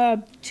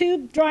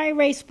 2 dry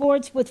erase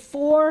boards with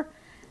 4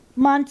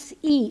 months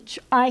each.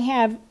 I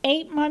have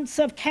 8 months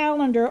of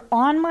calendar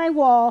on my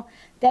wall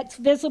that's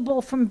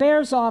visible from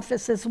Bear's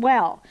office as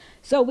well.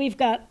 So we've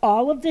got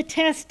all of the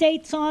test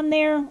dates on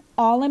there,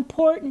 all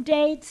important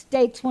dates,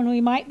 dates when we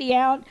might be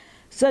out,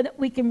 so that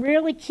we can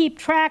really keep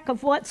track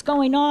of what's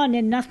going on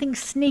and nothing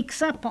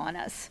sneaks up on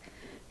us.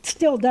 It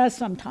still does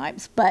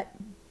sometimes, but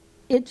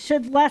it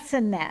should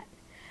lessen that.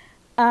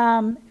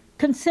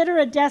 Consider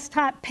a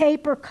desktop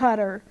paper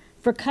cutter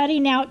for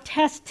cutting out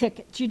test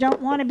tickets. You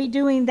don't want to be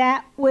doing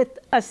that with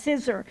a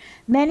scissor.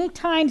 Many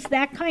times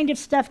that kind of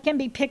stuff can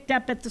be picked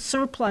up at the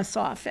surplus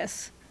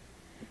office,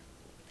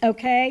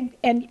 okay?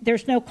 And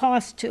there's no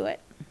cost to it.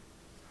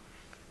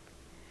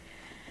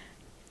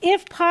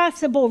 If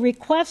possible,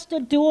 request a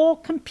dual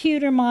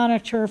computer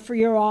monitor for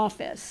your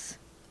office.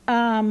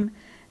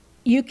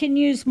 You can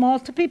use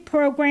multiple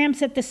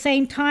programs at the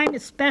same time,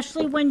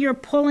 especially when you're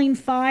pulling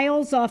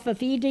files off of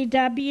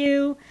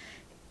EDW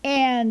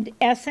and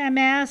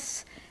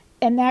SMS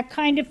and that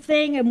kind of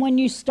thing. And when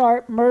you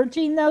start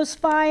merging those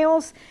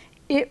files,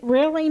 it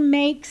really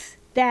makes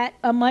that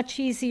a much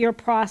easier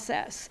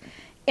process.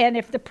 And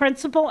if the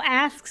principal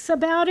asks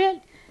about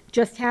it,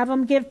 just have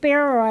them give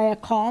Bear or I a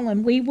call,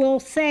 and we will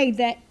say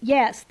that,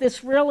 yes,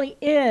 this really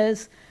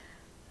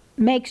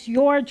makes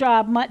your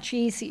job much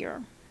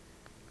easier.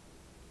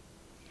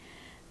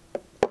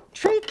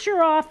 Treat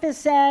your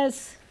office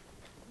as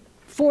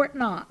Fort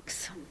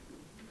Knox.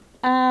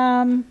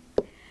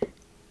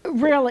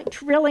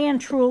 Really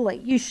and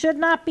truly. You should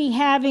not be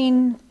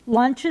having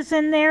lunches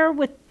in there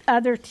with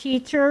other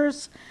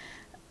teachers.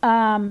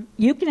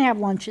 You can have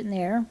lunch in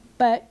there,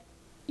 but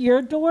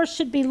your door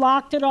should be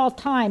locked at all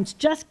times.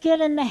 Just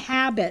get in the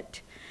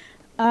habit.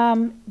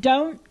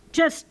 Don't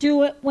just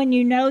do it when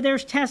you know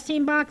there's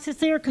testing boxes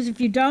there, because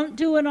if you don't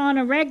do it on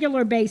a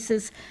regular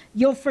basis,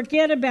 you'll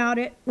forget about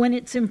it when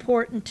it's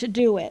important to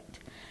do it.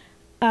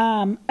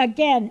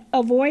 Again,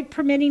 avoid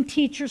permitting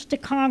teachers to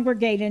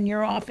congregate in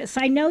your office.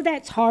 I know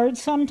that's hard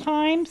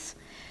sometimes.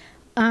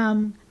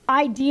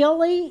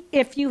 Ideally,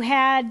 if you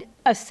had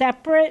a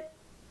separate,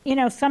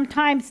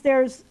 sometimes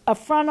there's a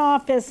front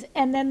office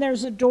and then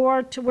there's a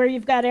door to where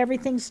you've got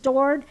everything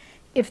stored.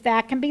 If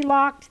that can be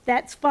locked,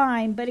 that's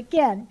fine. But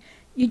again,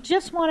 you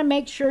just want to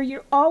make sure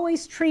you're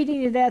always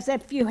treating it as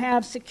if you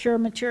have secure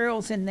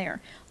materials in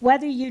there,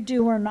 whether you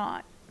do or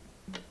not.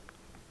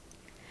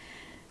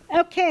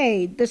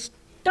 Okay, the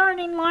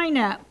starting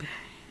lineup.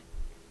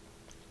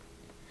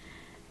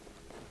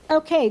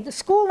 Okay, the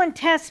school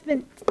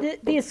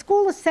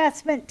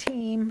assessment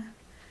team.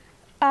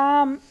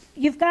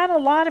 You've got a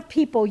lot of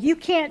people. You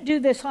can't do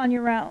this on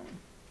your own,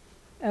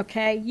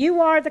 okay?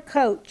 You are the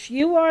coach.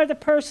 You are the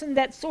person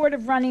that's sort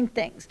of running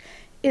things,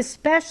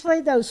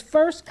 especially those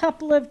first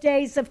couple of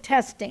days of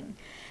testing.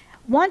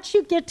 Once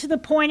you get to the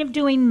point of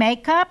doing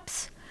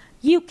makeups,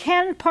 you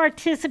can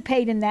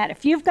participate in that.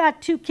 If you've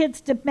got 2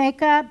 kids to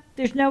make up,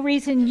 there's no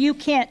reason you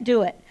can't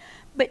do it.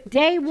 But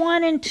day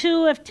 1 and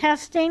 2 of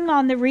testing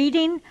on the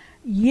reading,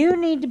 you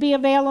need to be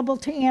available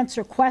to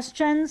answer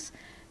questions,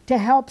 to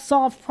help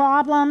solve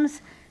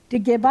problems, to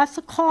give us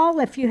a call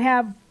if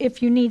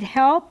you need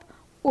help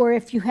or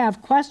if you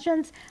have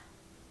questions.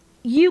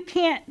 You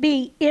can't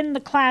be in the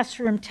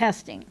classroom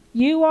testing.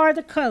 You are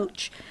the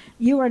coach.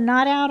 You are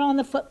not out on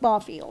the football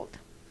field,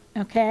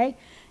 okay?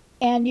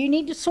 And you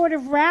need to sort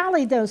of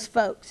rally those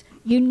folks.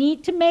 You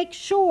need to make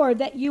sure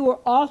that you are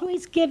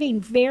always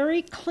giving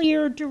very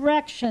clear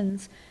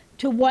directions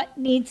to what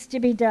needs to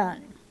be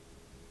done.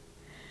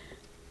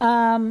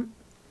 And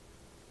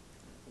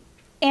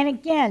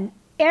again,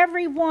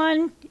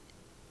 everyone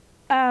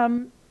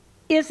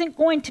isn't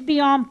going to be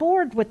on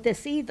board with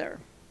this either.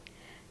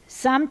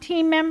 Some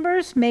team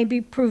members may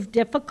be proved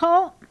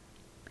difficult.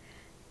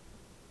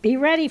 Be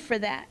ready for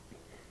that.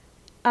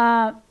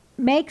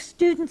 Make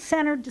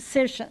student-centered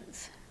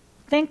decisions.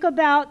 Think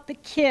about the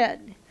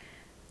kid,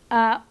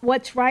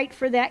 what's right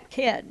for that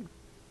kid.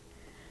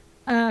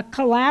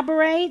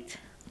 Collaborate,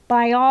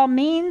 by all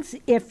means.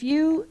 If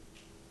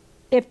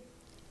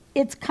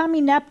it's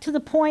coming up to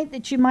the point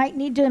that you might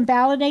need to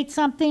invalidate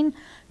something,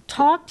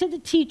 talk to the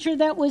teacher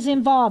that was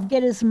involved.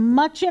 Get as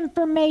much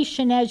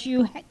information as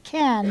you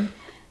can.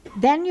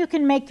 Then you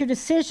can make your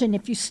decision.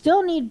 If you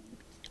still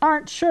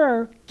aren't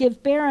sure,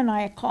 give Bear and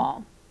I a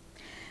call.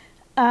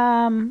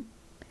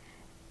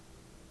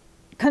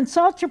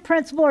 Consult your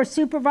principal or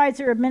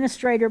supervisor or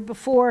administrator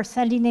before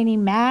sending any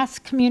mass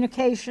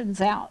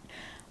communications out.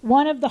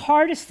 One of the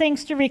hardest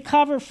things to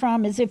recover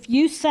from is if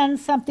you send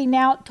something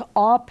out to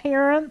all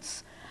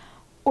parents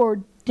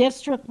or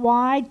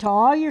district-wide to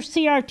all your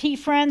CRT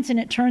friends and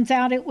it turns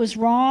out it was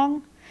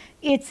wrong.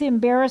 It's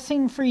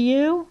embarrassing for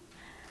you.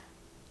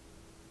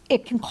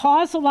 It can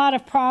cause a lot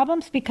of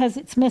problems because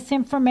it's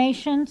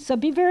misinformation, so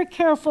be very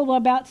careful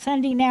about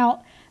sending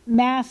out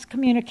mass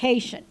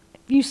communication.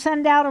 If you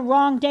send out a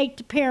wrong date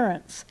to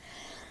parents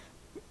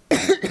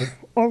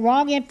or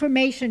wrong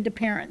information to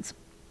parents,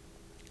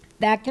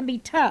 that can be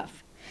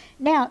tough.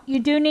 Now, you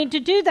do need to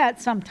do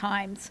that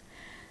sometimes.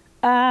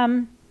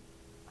 You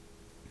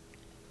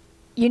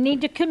need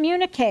to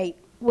communicate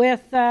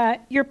with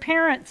your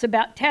parents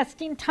about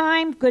testing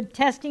time, good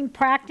testing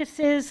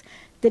practices,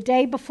 the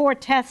day before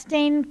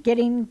testing,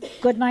 getting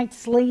good night's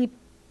sleep,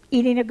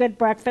 eating a good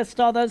breakfast,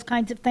 all those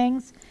kinds of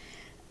things.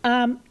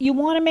 You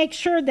want to make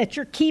sure that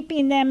you're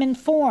keeping them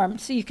informed,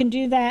 so you can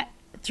do that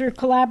through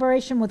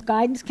collaboration with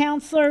guidance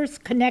counselors,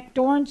 Connect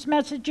Orange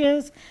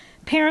messages,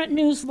 parent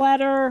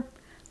newsletter,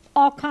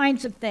 all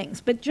kinds of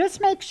things. But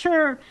just make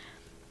sure,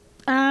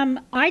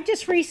 I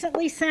just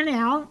recently sent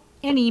out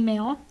an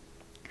email,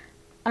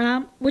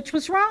 which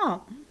was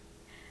wrong,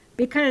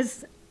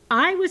 because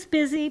I was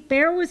busy,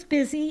 Bear was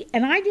busy,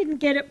 and I didn't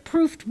get it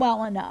proofed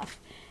well enough.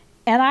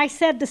 And I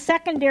said the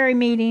secondary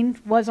meeting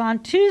was on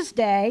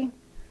Tuesday.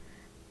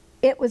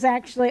 It was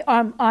actually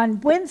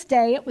on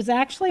Wednesday. It was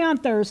actually on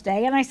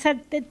Thursday. And I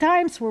said the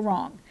times were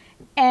wrong.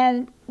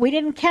 And we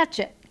didn't catch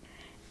it.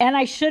 And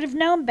I should have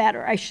known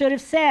better. I should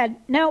have said,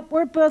 no,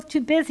 we're both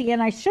too busy.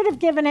 And I should have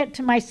given it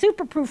to my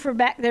super proofer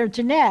back there,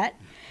 Jeanette.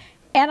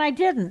 And I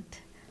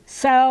didn't.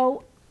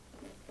 So,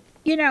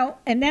 you know,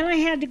 and then I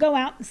had to go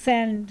out and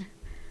send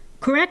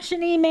correction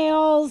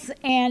emails,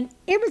 and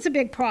it was a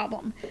big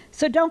problem.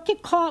 So don't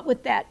get caught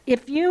with that.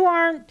 If you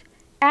aren't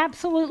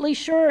absolutely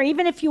sure,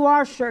 even if you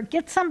are sure,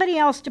 get somebody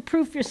else to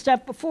proof your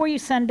stuff before you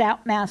send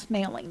out mass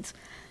mailings.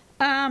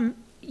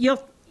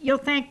 You'll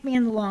thank me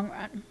in the long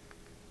run.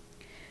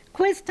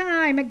 Quiz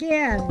time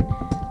again.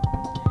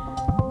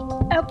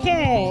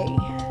 Okay.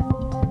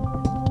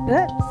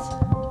 Oops.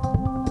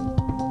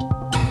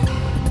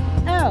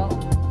 Oh.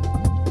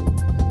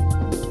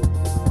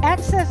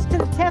 Access to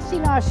the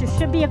testing officer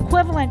should be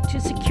equivalent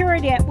to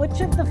security at which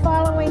of the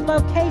following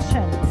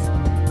locations?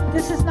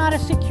 This is not a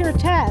secure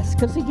test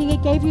because he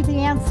gave you the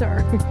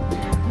answer.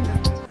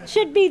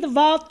 Should be the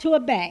vault to a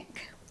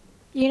bank.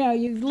 You know,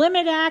 you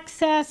limit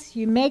access,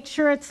 you make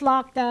sure it's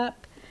locked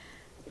up,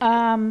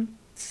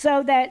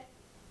 so that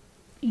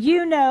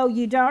you know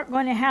you aren't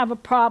going to have a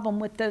problem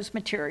with those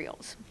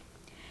materials.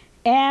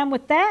 And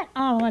with that,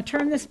 I'm going to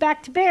turn this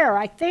back to Bear.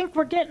 I think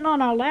we're getting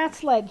on our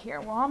last leg here.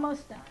 We're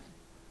almost done.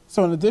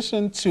 So in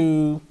addition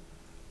to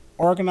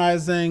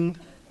organizing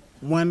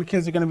when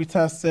kids are going to be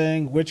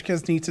testing, which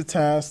kids need to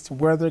test,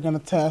 where they're going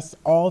to test,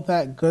 all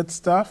that good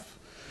stuff,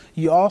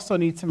 you also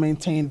need to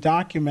maintain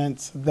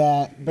documents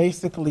that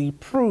basically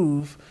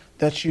prove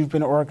that you've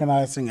been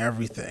organizing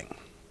everything.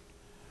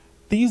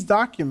 These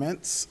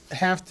documents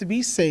have to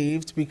be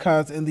saved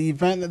because in the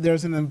event that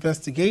there's an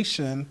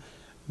investigation,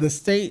 the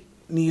state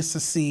needs to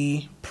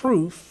see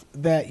proof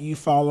that you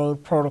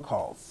followed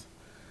protocols.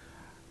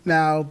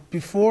 Now,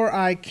 before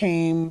I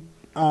came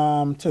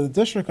to the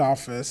district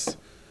office,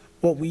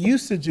 what we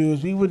used to do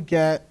is we would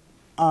get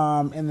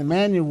in the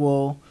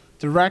manual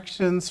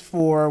directions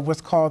for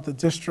what's called the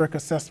district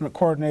assessment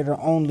coordinator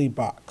only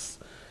box.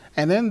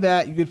 And in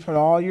that, you could put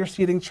all your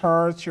seating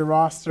charts, your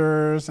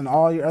rosters, and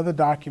all your other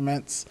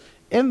documents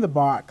in the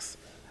box.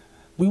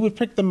 We would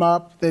pick them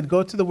up, they'd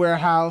go to the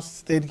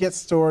warehouse, they'd get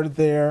stored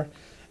there,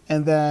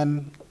 and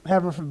then,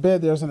 heaven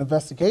forbid, there's an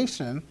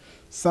investigation,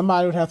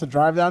 somebody would have to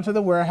drive down to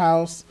the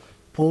warehouse,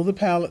 pull the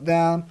pallet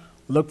down,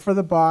 look for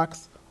the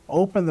box,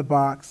 open the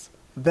box,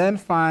 then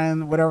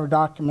find whatever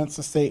documents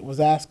the state was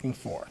asking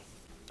for.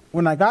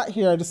 When I got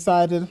here, I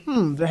decided,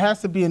 there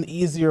has to be an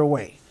easier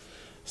way.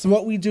 So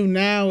what we do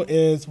now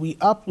is we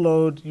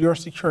upload your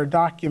secure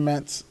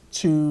documents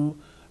to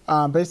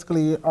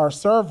basically our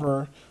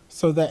server,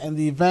 so that in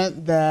the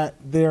event that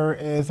there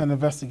is an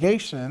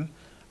investigation,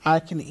 I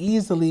can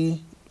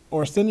easily,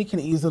 or Cindy can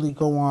easily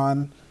go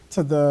on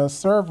to the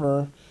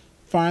server,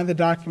 find the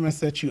documents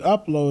that you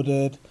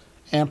uploaded,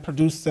 and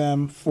produce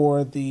them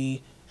for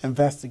the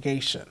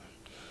investigation.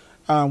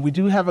 We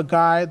do have a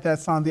guide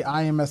that's on the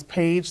IMS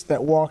page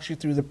that walks you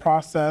through the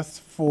process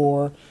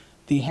for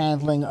the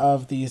handling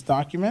of these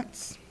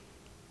documents.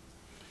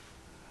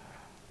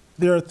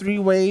 There are 3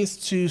 ways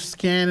to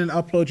scan and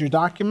upload your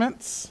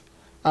documents.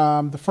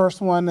 The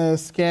first one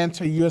is scan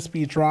to a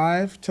USB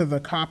drive to the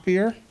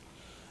copier.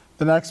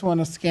 The next one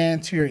is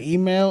scan to your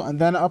email and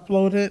then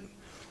upload it.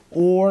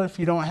 Or if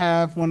you don't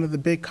have one of the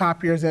big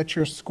copiers at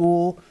your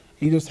school,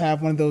 you just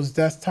have one of those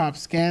desktop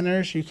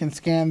scanners, you can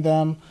scan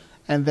them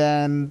and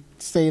then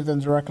save them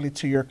directly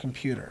to your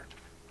computer.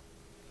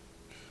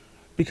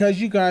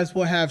 Because you guys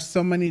will have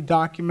so many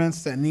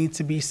documents that need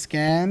to be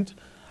scanned,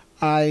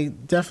 I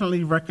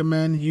definitely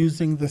recommend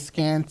using the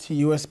scan to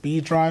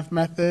USB drive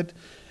method.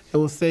 It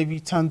will save you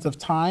tons of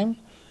time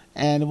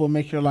and it will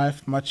make your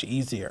life much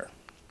easier.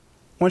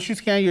 Once you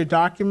scan your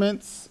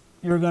documents,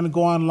 you're going to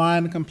go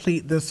online and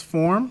complete this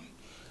form.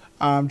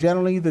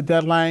 Generally, the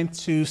deadline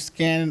to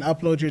scan and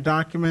upload your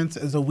documents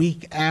is a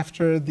week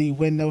after the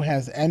window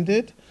has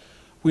ended.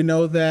 We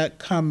know that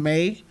come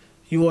May,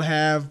 you will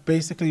have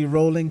basically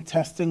rolling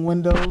testing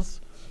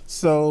windows.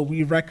 So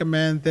we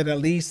recommend that at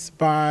least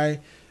by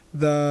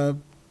the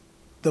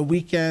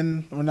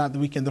weekend, or not the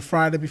weekend, the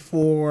Friday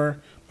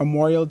before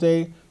Memorial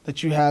Day,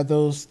 that you have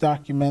those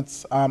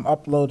documents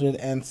uploaded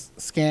and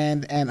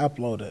scanned and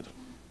uploaded.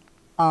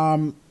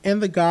 In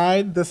the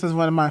guide, this is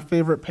one of my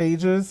favorite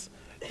pages.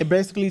 It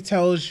basically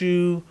tells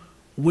you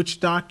which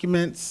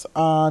documents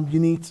you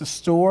need to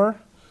store,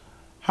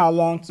 how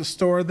long to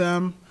store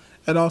them.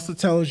 It also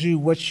tells you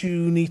what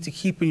you need to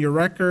keep in your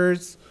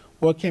records,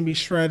 what can be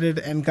shredded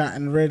and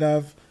gotten rid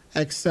of,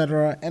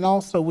 etc., and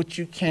also what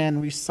you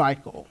can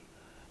recycle.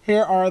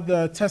 Here are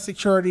the test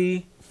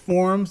security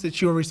forms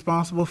that you are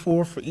responsible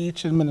for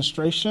each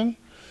administration.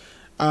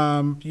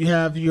 You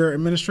have your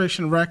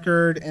administration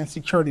record and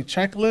security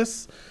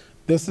checklist.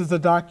 This is the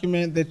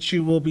document that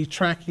you will be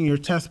tracking your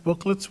test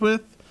booklets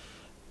with.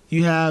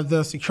 You have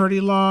the security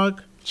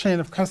log, chain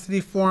of custody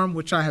form,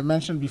 which I have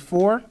mentioned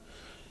before,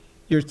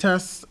 your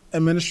test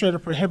administrator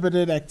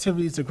prohibited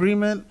activities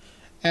agreement,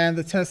 and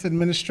the test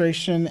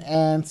administration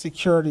and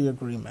security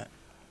agreement.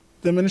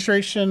 The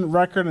administration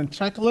record and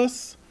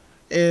checklist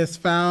is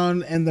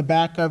found in the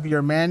back of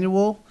your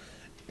manual.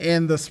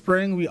 In the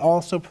spring, we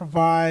also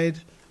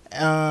provide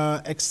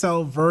an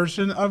Excel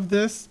version of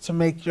this to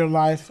make your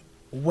life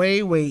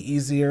way, way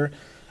easier,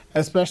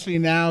 especially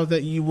now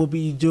that you will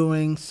be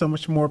doing so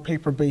much more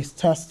paper-based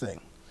testing.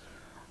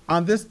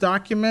 On this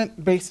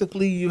document,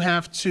 basically you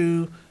have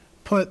to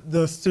put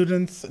the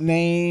student's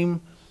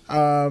name,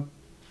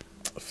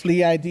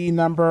 FLE ID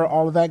number,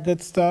 all of that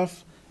good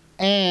stuff,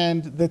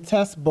 and the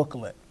test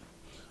booklet.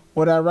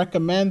 What I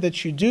recommend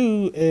that you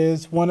do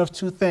is one of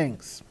 2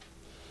 things.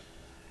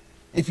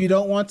 If you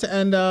don't want to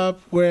end up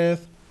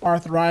with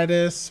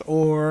arthritis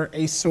or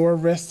a sore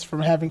wrist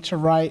from having to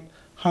write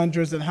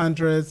hundreds and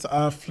hundreds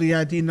of FLE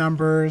ID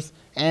numbers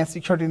and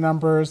security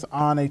numbers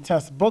on a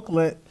test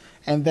booklet,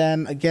 and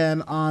then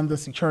again on the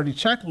security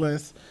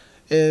checklist,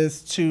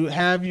 is to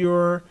have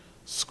your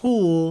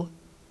school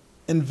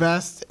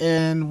invest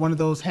in one of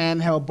those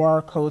handheld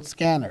barcode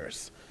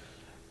scanners.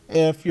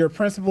 If your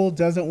principal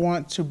doesn't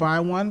want to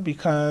buy one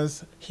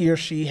because he or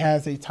she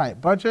has a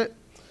tight budget,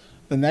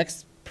 the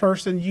next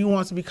person you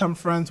want to become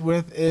friends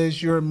with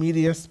is your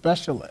media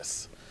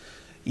specialist.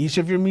 Each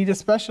of your media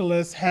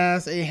specialists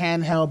has a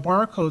handheld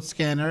barcode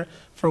scanner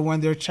for when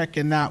they're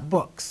checking out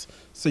books.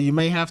 So you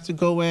may have to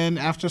go in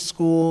after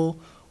school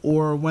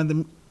or when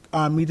the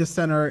media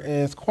center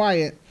is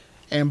quiet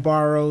and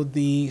borrow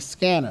the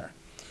scanner.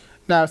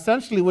 Now,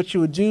 essentially what you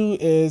would do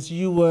is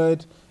you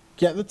would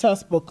get the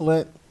test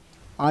booklet,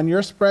 on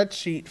your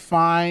spreadsheet,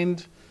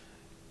 find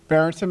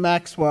Barrington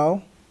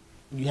Maxwell.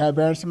 You have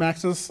Barrington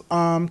Maxwell's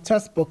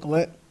test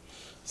booklet,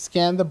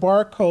 scan the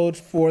barcode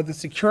for the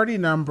security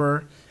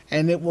number,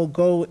 and it will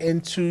go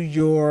into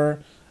your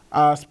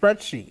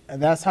spreadsheet.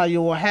 And that's how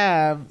you will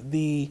have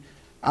the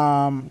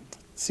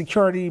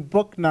security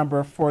book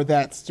number for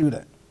that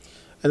student.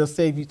 It'll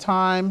save you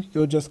time.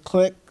 You'll just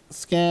click,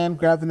 scan,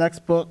 grab the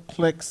next book,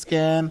 click,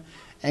 scan,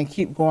 and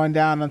keep going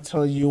down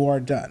until you are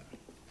done.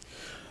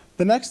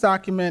 The next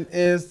document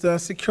is the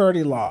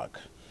security log.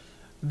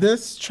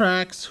 This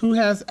tracks who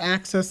has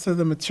access to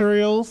the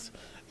materials.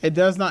 It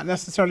does not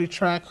necessarily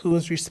track who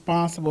is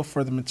responsible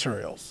for the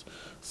materials.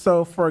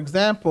 So, for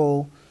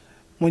example,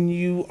 when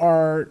you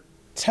are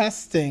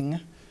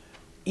testing,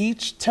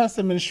 each test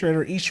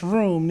administrator, each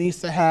room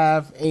needs to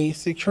have a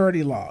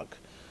security log.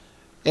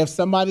 If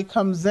somebody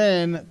comes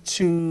in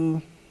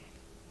to,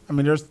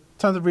 there's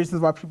tons of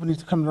reasons why people need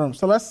to come to the room.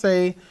 So let's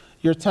say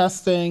you're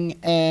testing,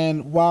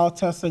 and while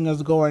testing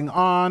is going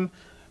on,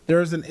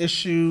 there's an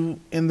issue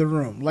in the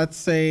room. Let's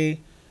say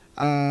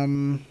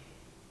the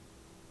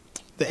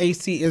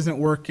AC isn't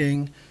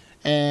working,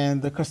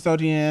 and the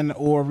custodian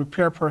or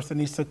repair person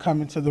needs to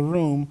come into the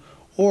room.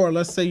 Or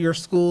let's say your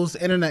school's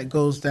internet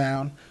goes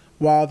down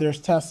while there's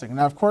testing.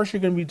 Now, of course,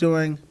 you're going to be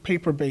doing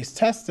paper-based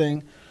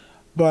testing,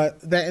 but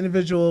that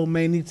individual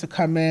may need to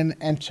come in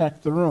and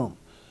check the room.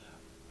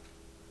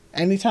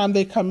 Anytime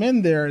they come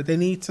in there, they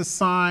need to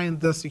sign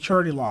the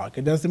security log.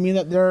 It doesn't mean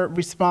that they're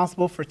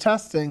responsible for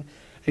testing.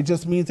 It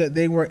just means that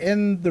they were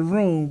in the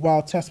room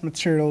while test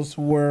materials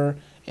were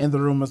in the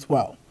room as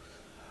well.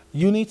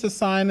 You need to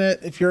sign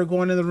it if you're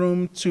going in the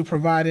room to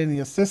provide any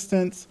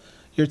assistance.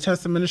 Your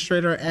test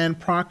administrator and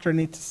proctor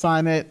need to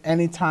sign it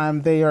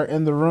anytime they are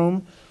in the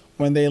room.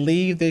 When they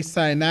leave, they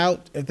sign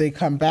out. If they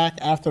come back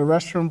after the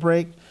restroom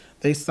break,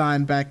 they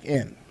sign back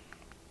in.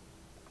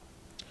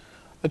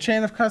 The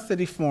chain of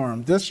custody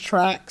form. This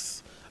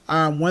tracks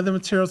when the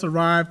materials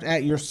arrived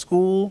at your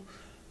school,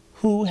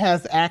 who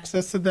has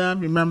access to them.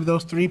 Remember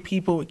those 3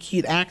 people with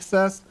keyed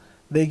access?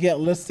 They get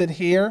listed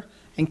here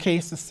in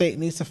case the state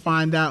needs to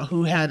find out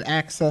who had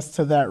access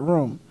to that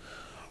room.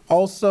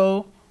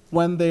 Also,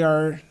 when they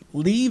are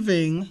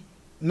leaving,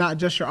 not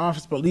just your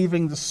office, but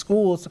leaving the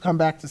school to come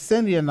back to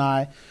Cindy and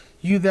I,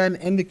 you then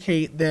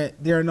indicate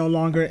that they're no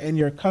longer in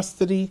your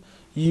custody.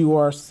 You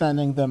are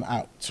sending them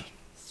out.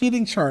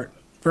 Seating chart.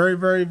 Very,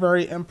 very,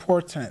 very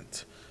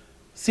important.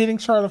 Seating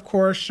chart, of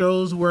course,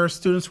 shows where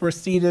students were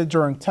seated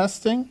during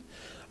testing.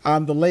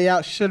 The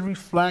layout should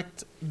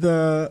reflect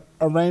the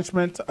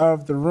arrangement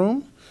of the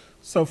room.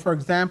 So, for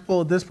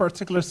example, this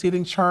particular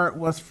seating chart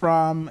was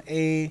from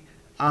a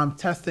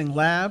testing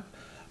lab.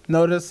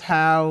 Notice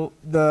how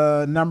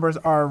the numbers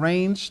are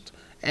arranged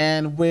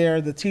and where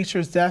the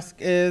teacher's desk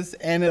is,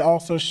 and it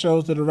also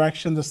shows the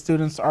direction the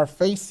students are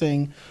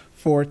facing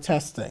for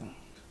testing.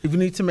 If you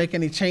need to make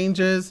any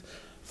changes,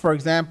 for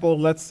example,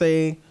 let's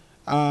say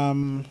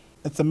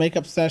it's a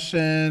makeup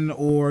session,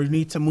 or you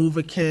need to move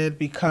a kid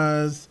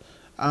because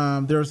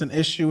there's an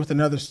issue with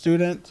another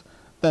student,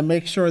 then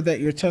make sure that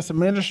your test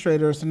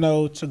administrators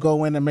know to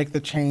go in and make the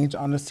change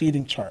on the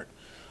seating chart.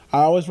 I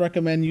always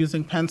recommend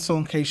using pencil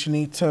in case you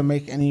need to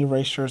make any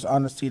erasures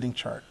on the seating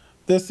chart.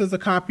 This is a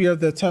copy of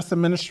the test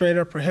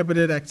administrator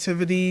prohibited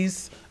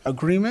activities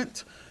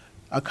agreement.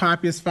 A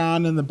copy is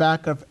found in the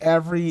back of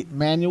every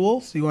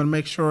manual, so you want to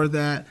make sure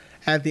that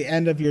at the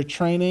end of your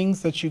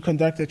trainings that you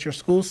conduct at your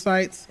school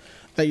sites,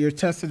 that your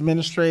test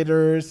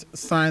administrators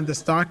sign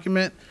this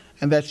document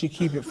and that you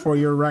keep it for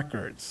your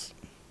records.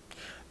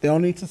 They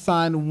only need to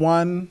sign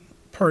 1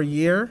 per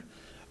year.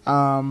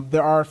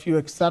 There are a few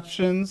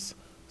exceptions.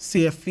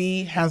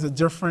 CFE has a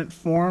different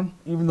form,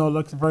 even though it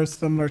looks very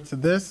similar to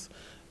this.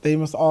 They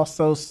must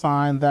also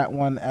sign that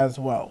one as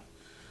well.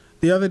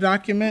 The other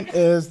document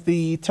is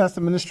the Test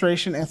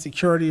Administration and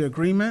Security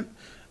Agreement.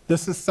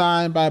 This is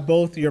signed by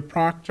both your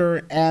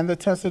proctor and the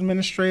test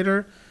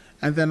administrator.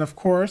 And then, of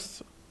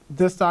course,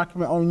 this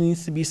document only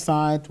needs to be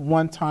signed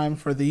 1 time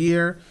for the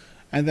year.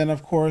 And then,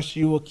 of course,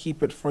 you will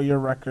keep it for your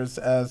records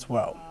as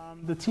well.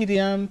 The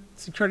TDM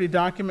Security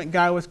Document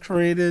Guide was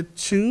created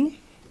to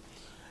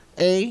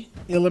A,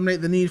 eliminate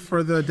the need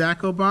for the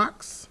DACO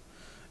box.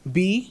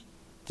 B,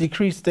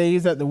 decrease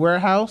days at the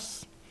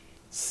warehouse.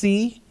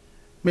 C,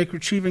 make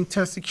retrieving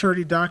test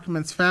security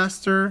documents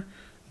faster.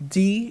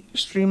 D,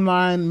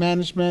 streamline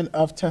management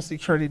of test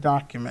security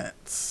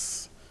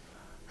documents.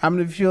 How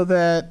many of you feel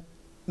that,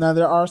 now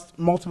there are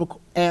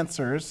multiple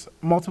answers,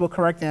 multiple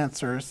correct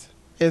answers.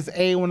 Is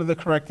A one of the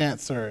correct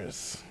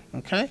answers?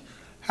 Okay.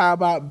 How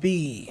about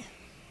B?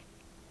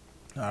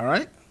 All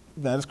right,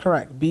 that is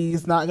correct. B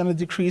is not going to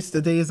decrease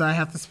the days I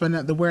have to spend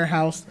at the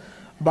warehouse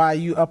by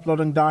you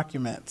uploading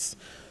documents.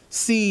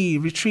 C,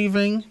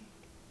 retrieving.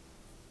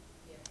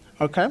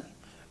 Okay.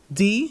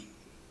 D,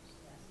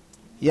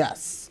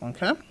 yes.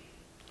 Okay.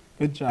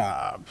 Good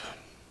job.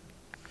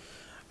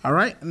 All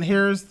right, and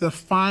here's the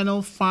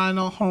final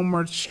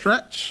homework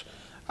stretch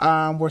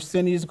where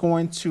Cindy is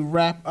going to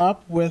wrap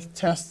up with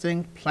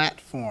testing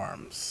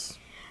platforms.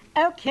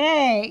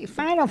 Okay,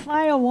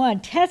 final one,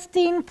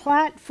 testing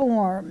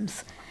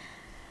platforms.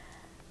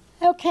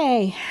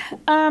 Okay,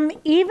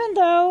 even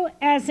though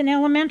as an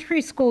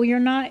elementary school you're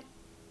not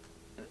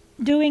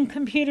doing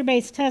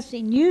computer-based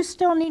testing, you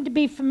still need to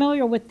be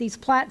familiar with these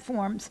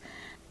platforms.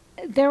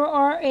 There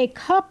are a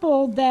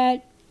couple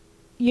that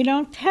you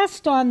don't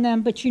test on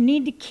them, but you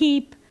need to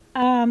keep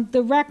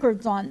the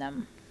records on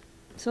them.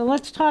 So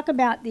let's talk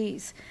about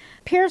these.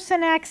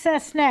 Pearson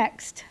Access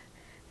Next.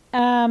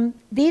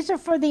 These are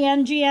for the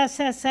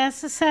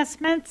NGSSS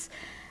assessments.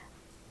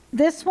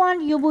 This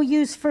one you will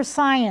use for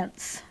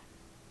science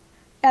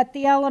at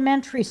the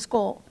elementary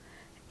school.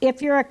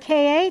 If you're a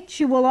KH,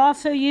 you will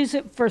also use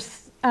it for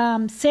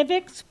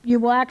civics. You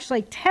will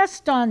actually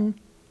test on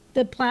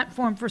the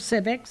platform for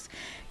civics.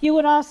 You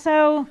would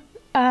also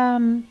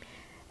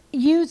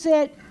use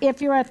it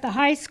if you're at the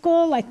high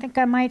school. I think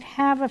I might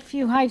have a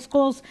few high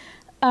schools.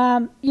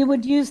 You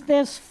would use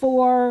this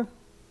for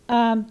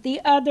the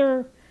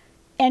other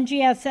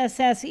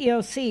NGSSS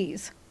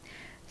EOCs.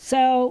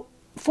 So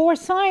for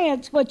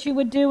science, what you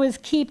would do is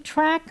keep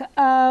track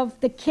of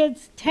the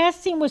kids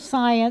testing with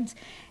science,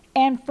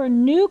 and for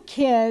new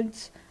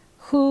kids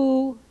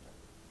who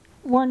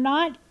were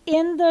not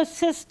in the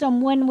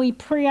system when we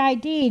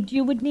pre-ID'd,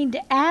 you would need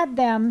to add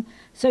them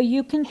so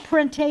you can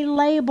print a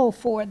label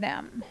for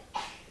them.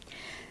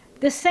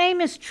 The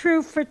same is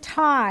true for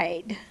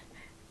TIDE.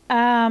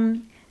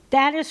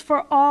 That is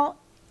for all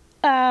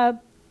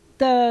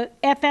the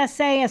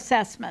FSA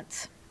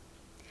assessments.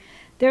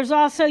 There's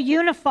also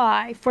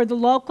Unify for the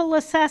local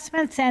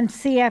assessments and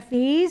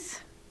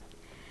CFEs.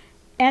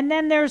 And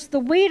then there's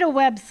the WIDA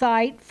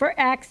website for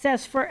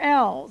Access for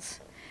ELs.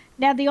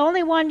 Now, the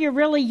only one you're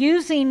really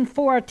using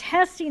for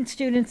testing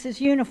students is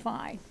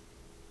Unify.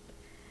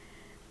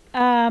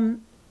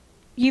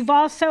 You've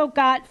also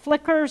got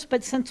Flickrs,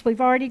 but since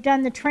we've already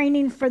done the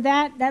training for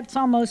that, that's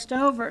almost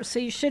over. So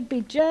you should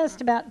be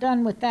just about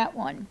done with that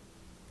one.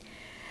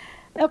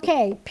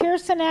 Okay,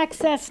 Pearson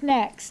Access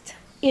next.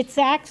 It's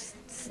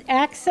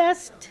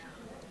accessed.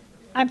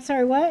 I'm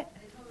sorry, what?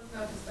 They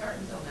told us not to start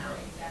until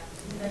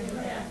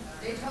now.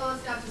 They told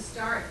us not to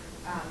start.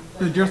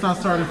 They're just not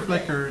starting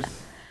Flickrs.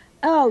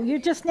 Oh, you're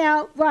just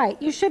now, right.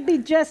 You should be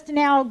just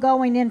now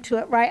going into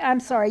it, right? I'm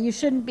sorry, you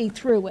shouldn't be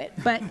through it.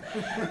 But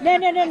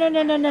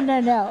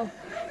no.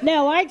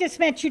 No, I just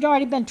meant you'd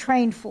already been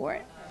trained for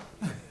it.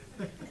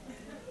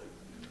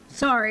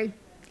 Sorry.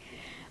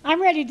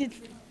 I'm ready to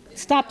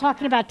stop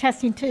talking about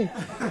testing too.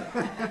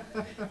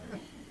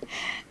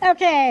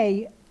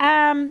 Okay,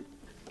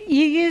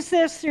 you use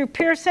this through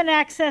Pearson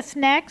Access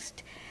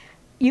Next.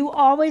 You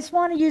always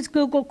want to use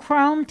Google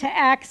Chrome to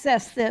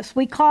access this.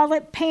 We call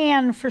it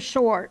PAN for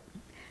short.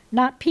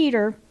 Not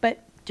Peter,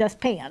 but just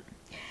PAN.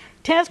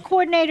 Test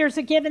coordinators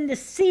are given the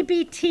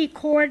CBT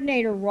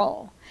coordinator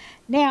role.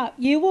 Now,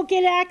 you will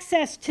get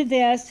access to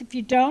this. If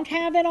you don't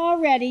have it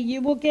already, you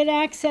will get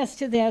access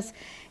to this,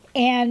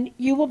 and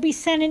you will be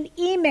sent an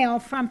email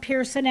from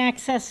Pearson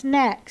Access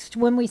Next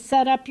when we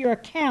set up your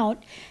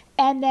account,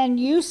 and then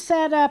you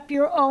set up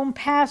your own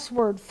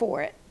password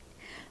for it.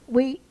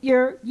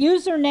 Your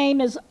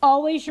username is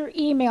always your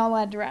email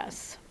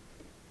address.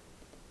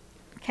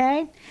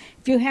 Okay?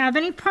 If you have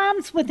any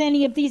problems with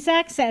any of these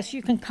access,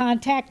 you can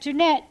contact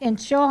Jeanette,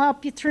 and she'll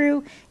help you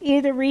through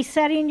either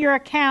resetting your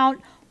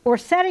account or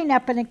setting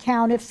up an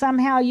account if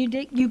somehow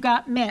you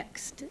got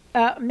missed.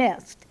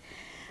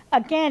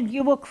 Again,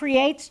 you will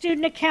create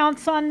student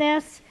accounts on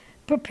this,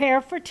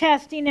 prepare for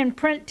testing, and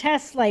print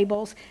test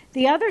labels.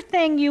 The other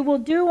thing you will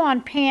do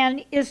on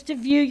PAN is to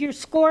view your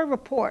score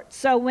report.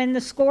 So when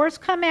the scores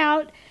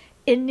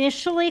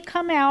initially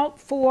come out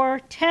for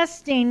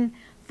testing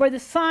for the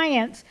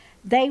science,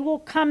 they will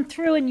come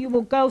through and you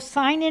will go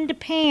sign into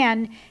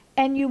PAN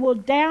and you will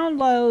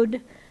download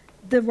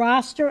the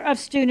roster of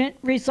student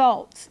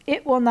results.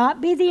 It will not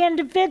be the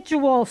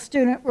individual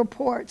student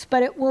reports,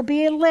 but it will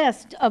be a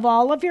list of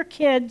all of your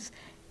kids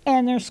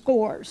and their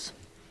scores.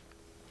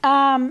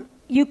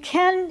 You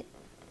can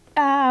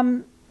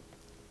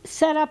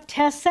set up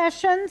test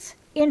sessions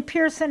in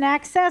Pearson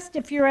Access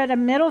if you're at a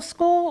middle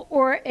school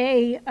or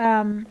a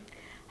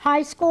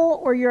high school,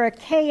 or you're a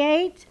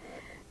K-8.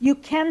 You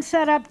can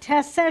set up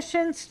test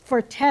sessions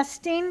for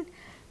testing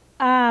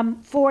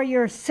for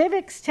your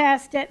civics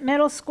test at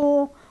middle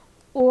school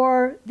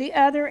or the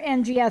other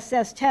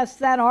NGSS tests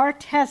that are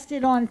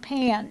tested on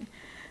PAN.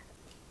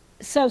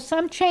 So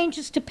some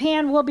changes to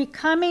PAN will be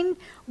coming.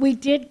 We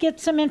did get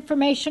some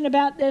information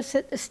about this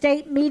at the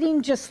state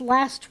meeting just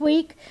last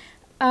week.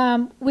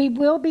 We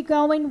will be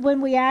going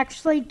when we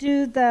actually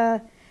do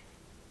the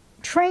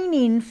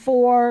training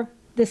for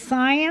the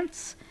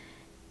science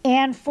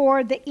and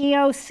for the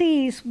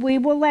EOCs. We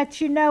will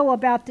let you know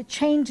about the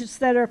changes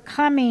that are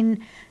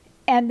coming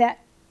and that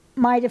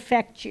might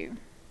affect you.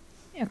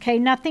 Okay,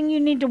 nothing you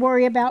need to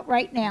worry about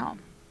right now.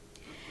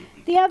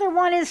 The other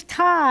one is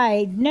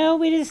Tide.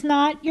 No, it is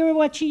not. You're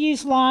what you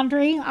use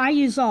laundry. I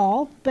use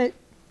all, but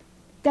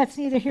that's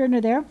neither here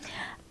nor there.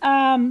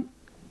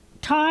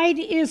 Tide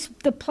is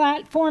the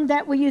platform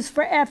that we use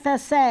for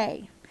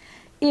FSA.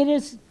 It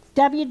is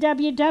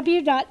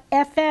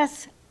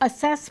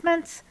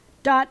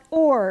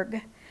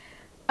www.fsassessments.org.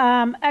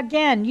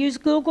 Again, use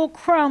Google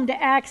Chrome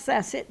to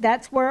access it.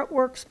 That's where it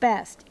works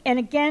best. And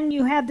again,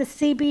 you have the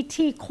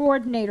CBT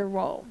coordinator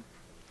role.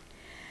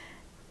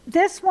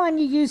 This one,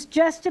 you use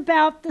just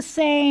about the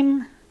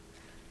same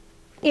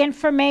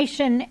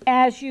information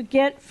as you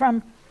get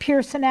from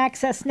Pearson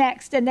Access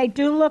Next, and they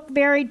do look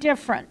very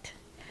different.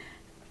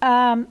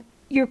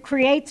 You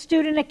create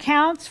student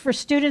accounts for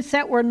students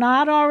that were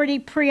not already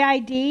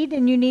pre-ID'd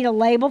and you need a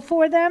label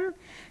for them.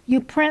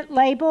 You print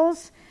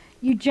labels.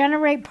 You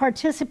generate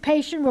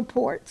participation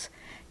reports.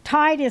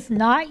 Tide is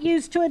not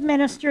used to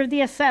administer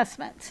the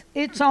assessments.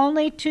 It's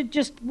only to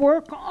just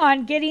work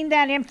on getting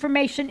that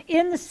information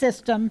in the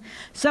system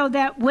so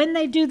that when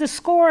they do the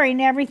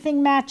scoring,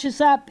 everything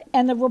matches up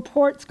and the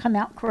reports come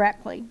out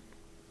correctly.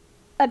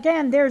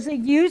 Again, there's a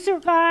user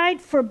guide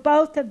for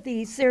both of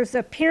these. There's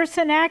a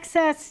Pearson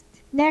Access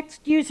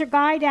next user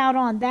guide out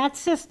on that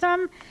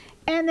system,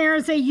 and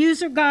there's a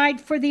user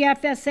guide for the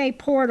FSA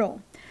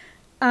portal.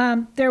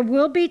 There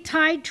will be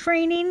Tide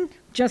training,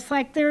 just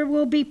like there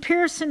will be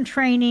Pearson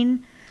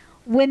training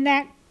when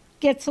that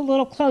gets a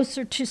little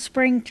closer to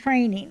spring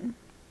training.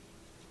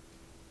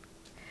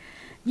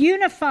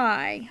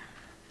 Unify.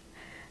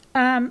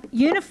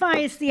 Unify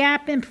is the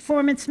app in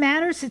Performance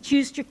Matters. It's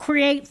used to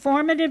create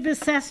formative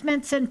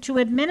assessments and to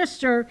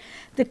administer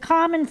the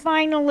common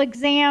final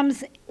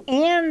exams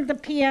and the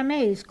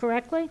PMAs,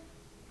 correctly?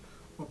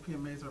 Well,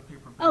 PMAs are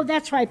paper-based. Oh,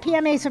 that's right.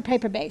 PMAs are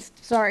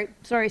paper-based. Sorry.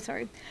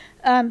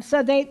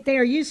 So they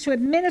are used to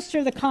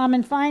administer the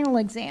common final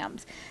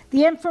exams.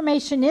 The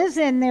information is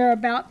in there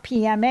about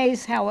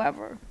PMAs,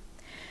 however.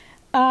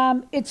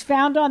 It's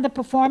found on the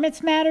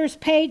Performance Matters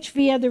page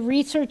via the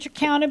Research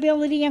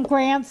Accountability and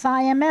Grants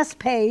IMS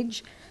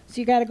page. So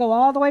you got to go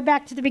all the way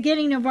back to the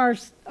beginning of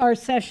our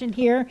session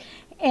here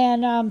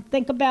and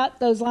think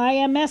about those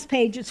IMS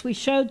pages we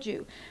showed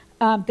you.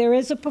 There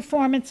is a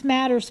Performance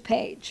Matters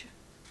page.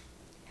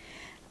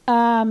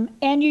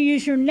 And you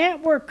use your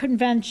network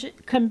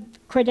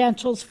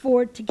credentials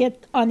to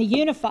get on the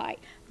Unify.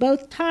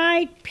 Both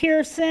Tide,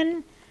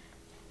 Pearson,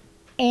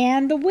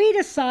 and the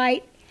WIDA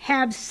site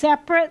have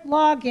separate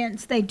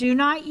logins. They do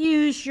not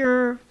use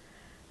your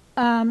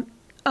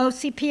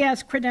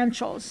OCPS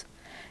credentials.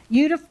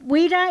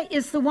 WIDA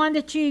is the one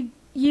that you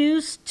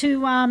use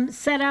to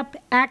set up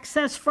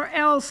Access for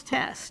ELS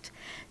test.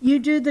 You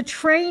do the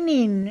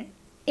training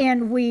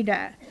in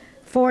WIDA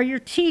for your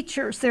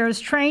teachers. There is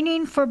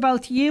training for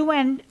both you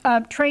and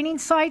training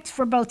sites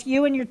for both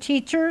you and your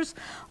teachers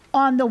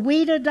on the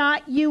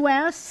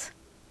WIDA.us.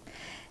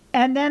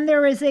 And then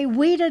there is a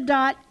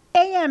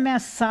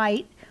WIDA.ams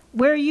site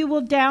where you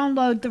will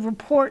download the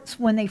reports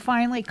when they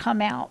finally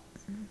come out.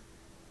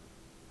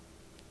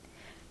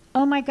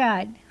 Oh my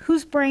God,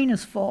 whose brain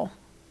is full?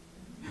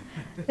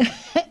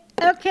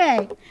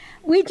 Okay,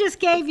 we just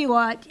gave you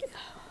a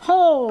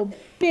whole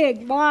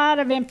big lot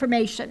of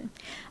information.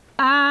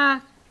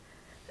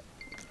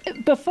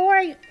 Before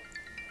I,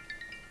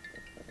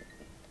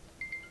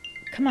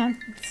 come on,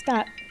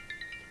 stop.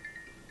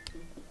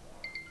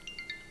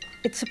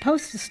 It's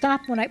supposed to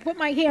stop when I put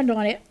my hand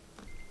on it.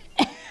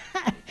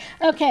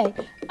 Okay,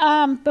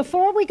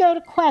 before we go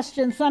to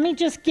questions, let me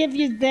just give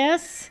you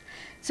this.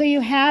 So you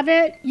have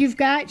it.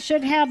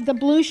 Should have the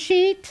blue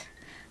sheet,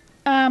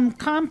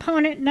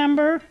 component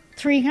number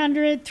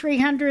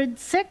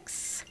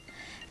 306,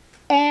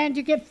 and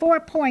you get 4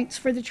 points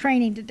for the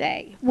training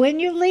today. When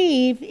you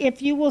leave,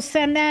 if you will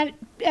send that,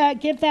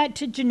 give that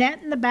to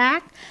Jeanette in the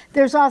back,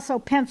 there's also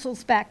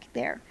pencils back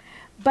there.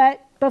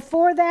 But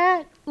before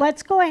that,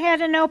 let's go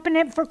ahead and open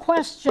it for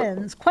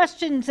questions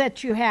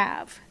that you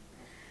have.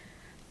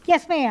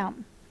 Yes,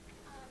 ma'am.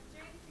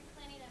 During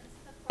pre-planning and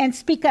the And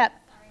speak up.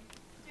 sorry.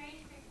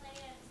 During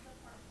pre-planning and the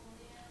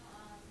portfolio,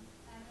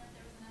 I know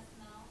there was an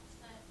SML,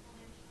 but will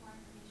there be more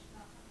information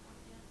about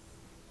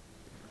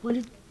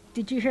portfolios?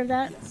 Did you hear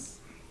that? Yes.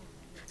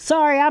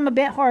 Sorry, I'm a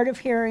bit hard of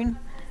hearing.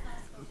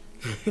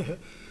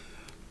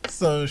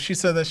 So she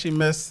said that she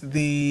missed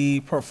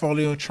the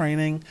portfolio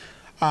training.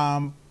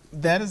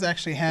 That is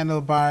actually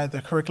handled by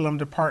the curriculum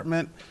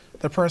department.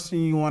 The person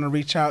you want to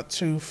reach out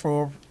to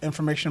for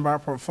information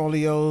about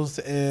portfolios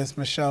is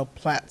Michelle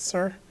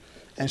Platzer,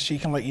 and she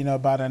can let you know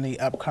about any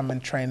upcoming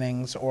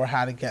trainings or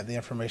how to get the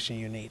information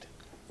you need.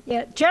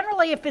 Yeah,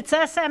 generally if it's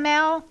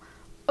SML,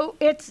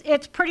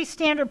 it's pretty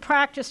standard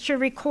practice to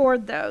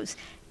record those.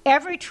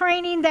 Every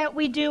training that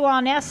we do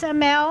on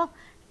SML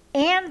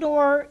and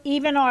or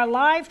even our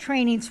live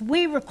trainings,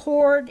 we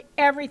record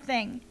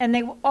everything, and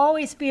they will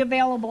always be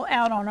available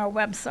out on our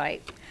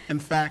website. In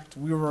fact,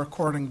 we were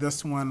recording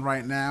this one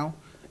right now,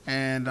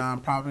 and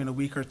probably in a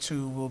week or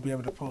two, we'll be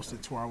able to post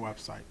it to our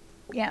website.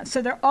 Yeah,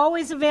 so they're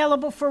always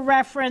available for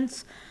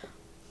reference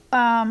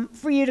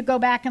for you to go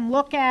back and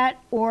look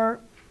at, or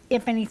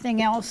if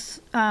anything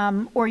else,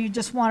 or you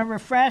just want to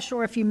refresh,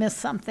 or if you missed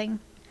something.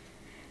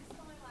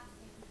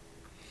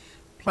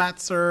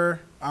 Platzer,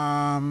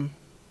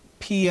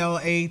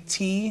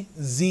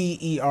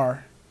 Platzer.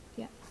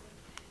 Yeah.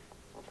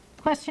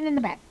 Question in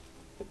the back.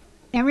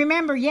 And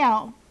remember,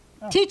 yell.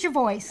 Oh. Teacher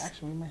voice.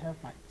 Actually, we may have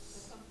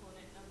mics.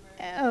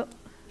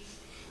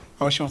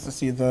 Oh, She wants to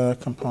see the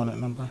component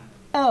number.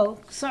 oh,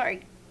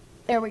 sorry.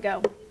 There we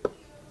go.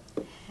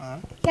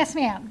 Yes,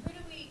 ma'am. Who do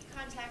we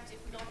contact if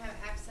we don't have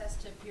access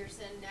to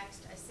Pearson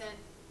next? I sent,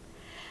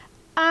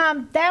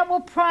 That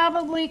will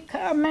probably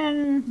come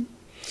in.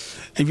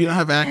 If you don't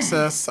have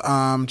access,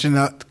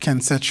 Jeanette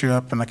can set you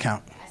up an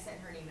account. I sent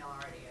her an email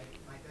already. Am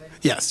I good?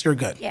 Yes, you're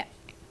good. Yeah.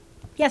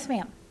 Yes,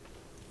 ma'am.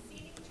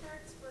 Seating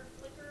charts for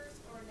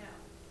flickers or no?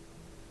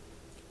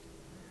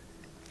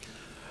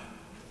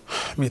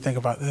 Let me think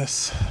about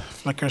this.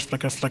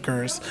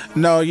 Flickers.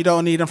 No, you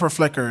don't need them for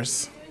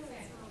flickers.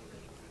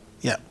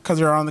 Yeah, because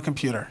they're on the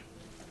computer.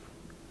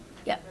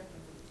 Yeah.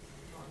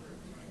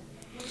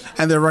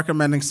 And they're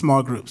recommending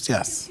small groups,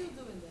 yes.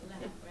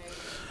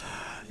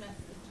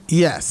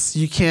 Yes,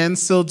 you can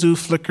still do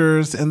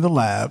flickers in the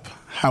lab.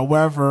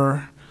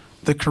 However,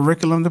 the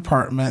curriculum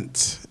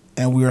department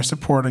and we are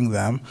supporting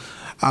them,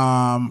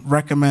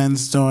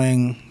 recommends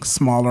doing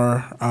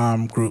smaller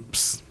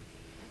groups.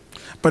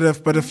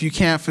 But if you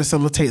can't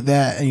facilitate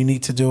that and you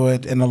need to do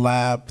it in a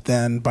lab,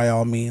 then by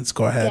all means,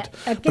 go ahead.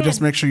 Yeah, but just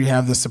again- make sure you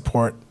have the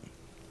support.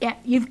 Yeah,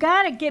 you've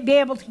got to be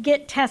able to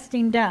get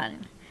testing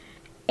done.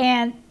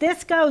 And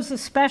this goes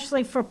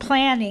especially for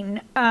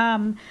planning.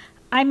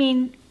 I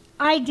mean,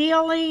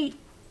 ideally,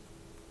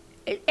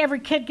 every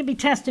kid could be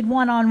tested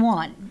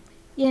one-on-one,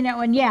 you know,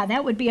 and yeah,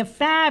 that would be a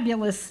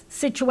fabulous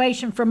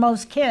situation for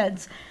most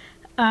kids.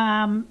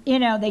 You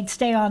know, they'd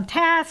stay on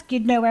task,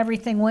 you'd know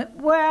everything went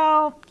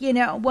well, you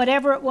know,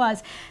 whatever it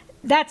was.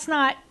 That's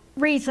not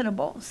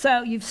reasonable.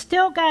 So you've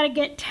still got to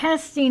get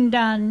testing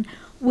done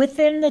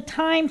within the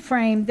time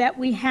frame that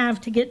we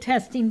have to get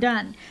testing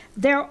done.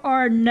 There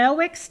are no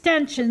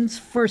extensions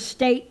for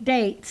state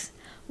dates.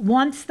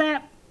 Once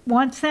the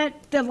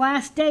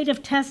last date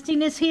of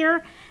testing is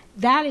here,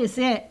 that is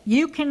it.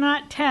 You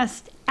cannot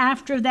test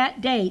after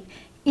that date.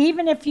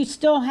 Even if you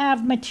still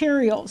have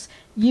materials,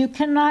 you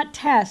cannot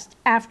test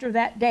after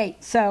that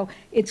date. So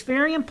it's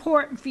very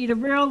important for you to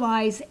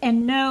realize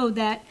and know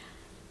that,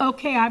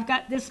 okay, I've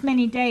got this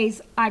many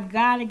days, I've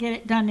got to get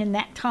it done in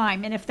that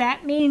time. And if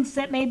that means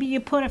that maybe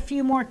you put a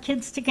few more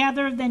kids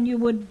together than you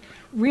would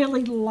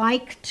really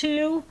like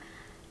to,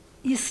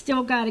 you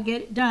still got to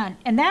get it done.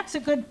 And that's a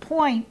good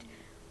point.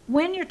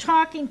 When you're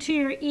talking to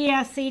your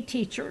ESE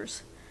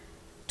teachers,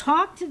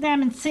 talk to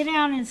them and sit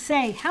down and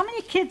say, how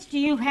many kids do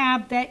you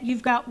have that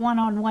you've got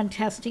one-on-one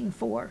testing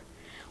for?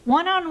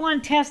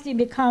 One-on-one testing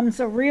becomes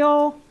can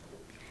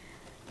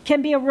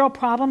be a real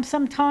problem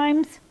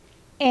sometimes.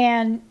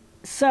 And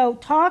so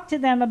talk to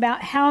them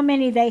about how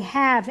many they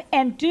have,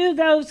 and do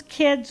those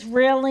kids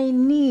really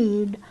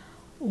need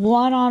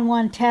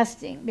one-on-one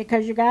testing?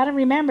 Because you got to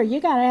remember, you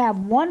got to have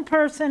one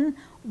person,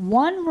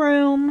 one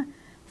room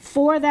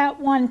for that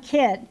one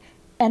kid.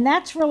 And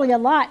that's really a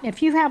lot. And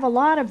if you have a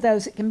lot of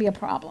those, it can be a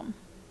problem.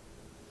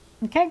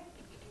 Okay?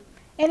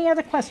 Any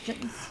other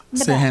questions? In the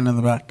Say a back. hand in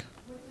the back.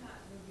 What about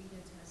the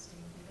reader testing?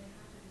 Do they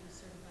have to be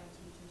certified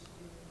teachers to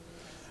do the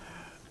reader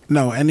testing?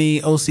 No, any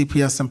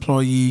OCPS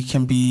employee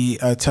can be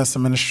a test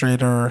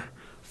administrator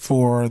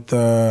for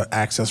the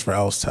Access for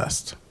L's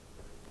test.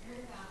 What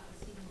about a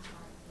seating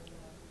chart for the reader?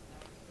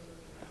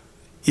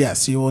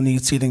 Yes, you will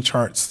need seating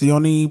charts. The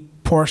only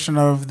portion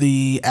of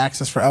the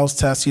Access for L's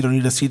test you don't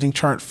need a seating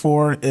chart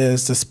for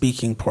is the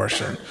speaking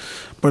portion.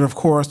 But of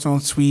course,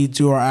 once we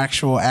do our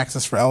actual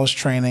Access for L's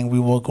training, we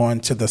will go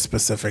into the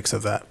specifics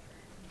of that.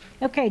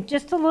 Okay,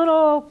 just a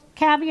little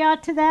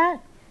caveat to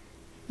that.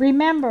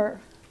 Remember,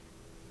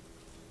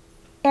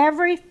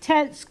 every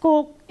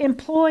school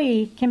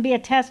employee can be a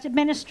test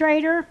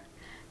administrator.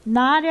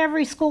 Not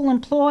every school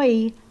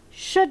employee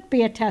should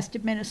be a test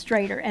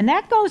administrator. And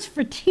that goes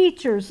for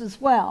teachers as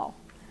well.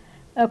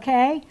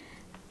 Okay?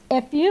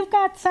 If you've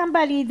got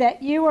somebody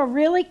that you are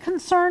really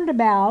concerned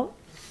about,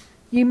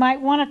 you might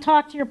want to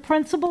talk to your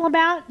principal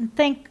about and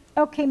think,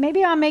 okay,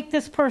 maybe I'll make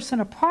this person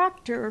a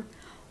proctor,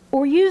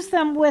 or use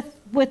them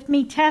with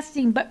me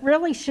testing, but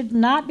really should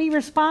not be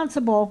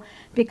responsible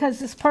because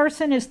this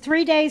person is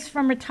 3 days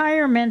from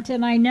retirement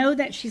and I know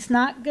that she's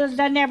not good,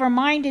 doesn't have her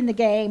mind in the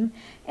game,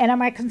 and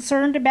am I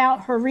concerned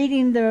about her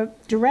reading the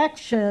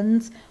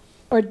directions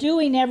or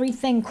doing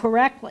everything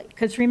correctly?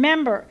 Because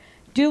remember,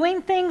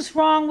 doing things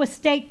wrong with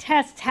state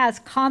tests has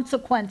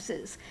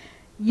consequences.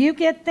 You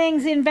get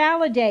things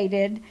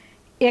invalidated,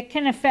 it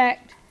can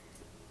affect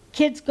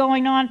kids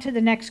going on to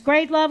the next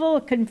grade level,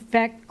 it can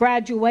affect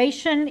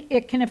graduation,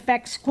 it can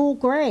affect school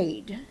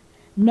grade.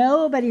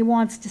 Nobody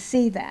wants to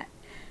see that.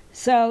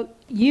 So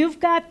you've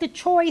got the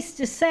choice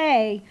to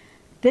say,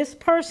 this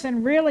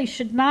person really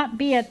should not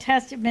be a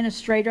test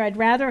administrator. I'd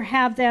rather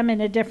have them in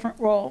a different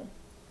role.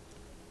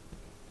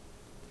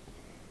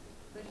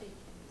 But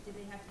do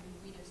they have to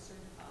be reader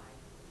certified?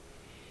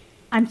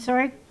 I'm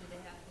sorry? Do they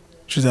have to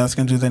do? She's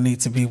asking, do they need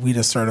to be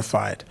WIDA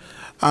certified?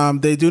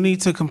 They do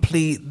need to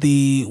complete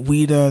the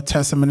WIDA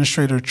test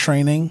administrator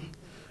training,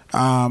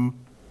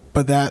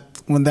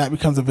 but when that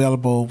becomes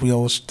available,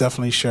 we'll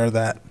definitely share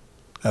that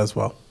as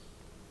well.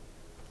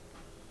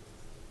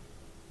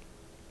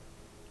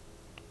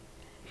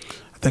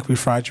 I think we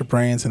fried your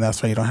brains, and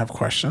that's why you don't have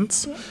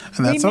questions,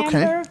 and that's okay.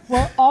 Remember,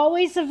 we're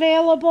always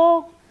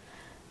available,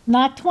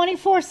 not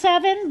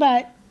 24/7,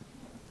 but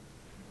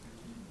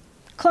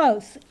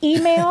close.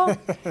 Email.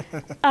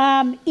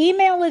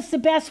 Email is the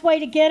best way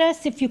to get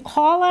us. If you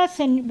call us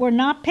and we're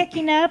not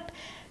picking up,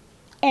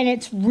 and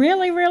it's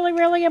really, really,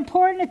 really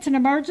important, it's an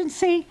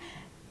emergency,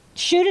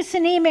 shoot us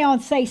an email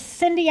and say,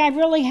 Cindy, I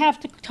really have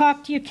to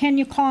talk to you. Can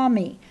you call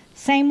me?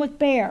 Same with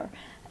Bear.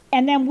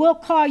 And then we'll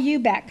call you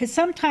back, because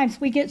sometimes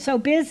we get so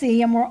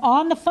busy and we're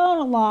on the phone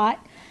a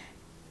lot,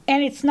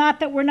 and it's not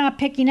that we're not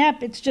picking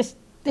up, it's just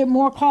that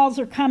more calls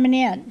are coming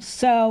in.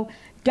 So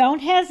don't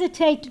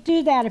hesitate to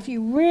do that if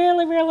you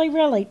really, really,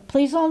 really,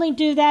 please only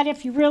do that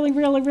if you really,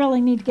 really, really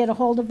need to get a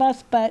hold of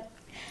us, but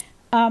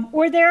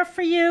we're there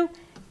for you.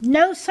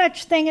 No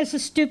such thing as a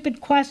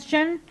stupid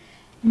question.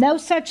 No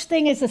such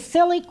thing as a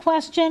silly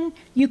question.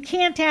 You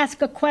can't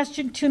ask a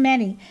question too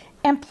many.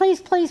 And please,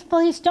 please,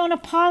 please don't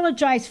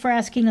apologize for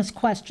asking us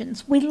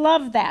questions. We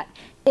love that.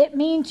 It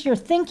means you're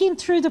thinking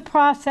through the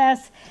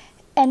process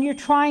and you're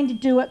trying to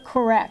do it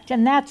correct.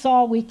 And that's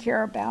all we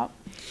care about.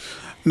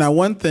 Now,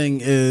 one thing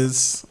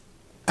is,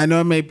 I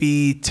know it may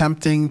be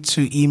tempting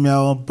to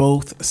email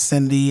both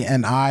Cindy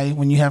and I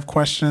when you have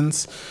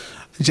questions.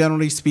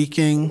 Generally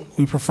speaking,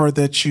 we prefer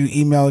that you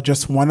email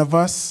just one of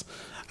us.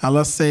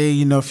 Let's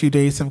say, a few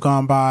days have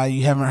gone by,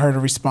 you haven't heard a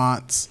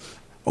response,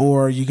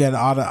 or you get an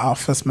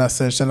out-of-office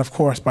message, then of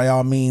course, by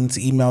all means,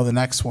 email the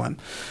next one.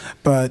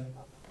 But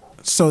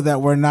so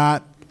that we're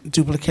not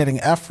duplicating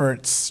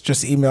efforts,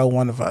 just email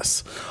one of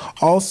us.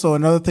 Also,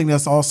 another thing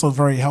that's also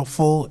very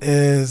helpful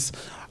is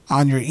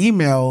on your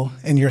email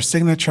in your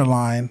signature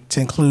line to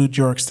include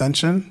your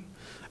extension.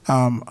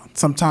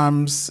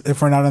 Sometimes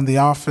if we're not in the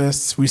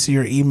office, we see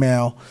your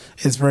email.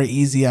 It's very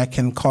easy. I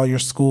can call your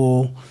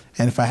school,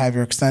 and if I have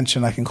your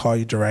extension, I can call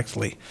you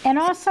directly. And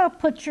also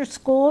put your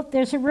school,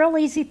 there's a real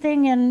easy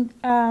thing in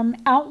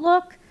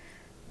Outlook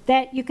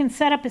that you can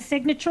set up a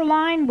signature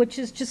line, which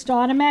is just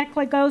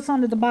automatically goes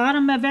onto the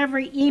bottom of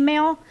every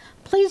email.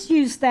 Please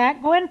use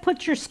that. Go ahead and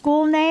put your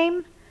school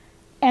name,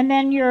 and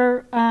then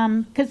your,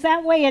 because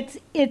that way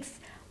it's,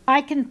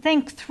 I can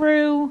think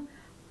through,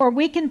 or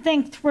we can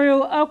think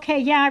through, okay,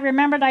 yeah, I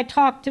remembered I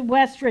talked to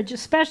Westridge,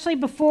 especially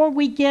before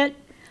we get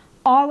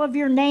all of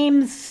your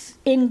names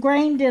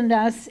ingrained in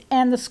us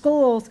and the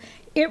schools.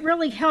 It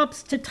really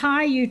helps to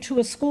tie you to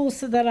a school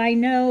so that I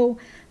know,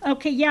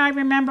 okay, yeah, I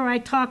remember I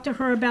talked to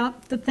her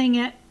about the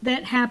thing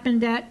that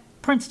happened at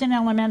Princeton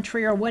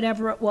Elementary or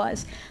whatever it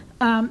was.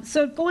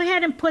 So go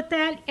ahead and put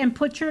that and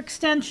put your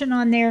extension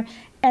on there,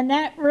 and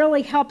that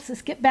really helps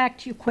us get back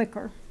to you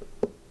quicker.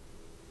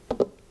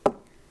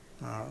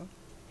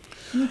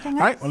 Anything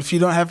else? All right. Well, if you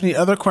don't have any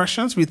other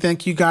questions, we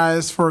thank you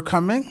guys for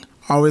coming.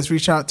 Always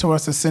reach out to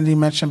us, as Cindy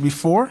mentioned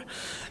before.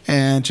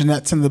 And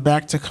Jeanette's in the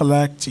back to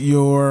collect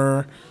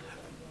your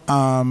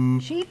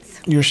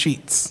Sheets? your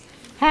sheets.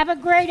 Have a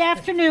great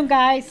afternoon,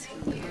 guys.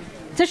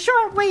 It's a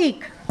short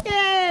week.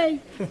 Yay!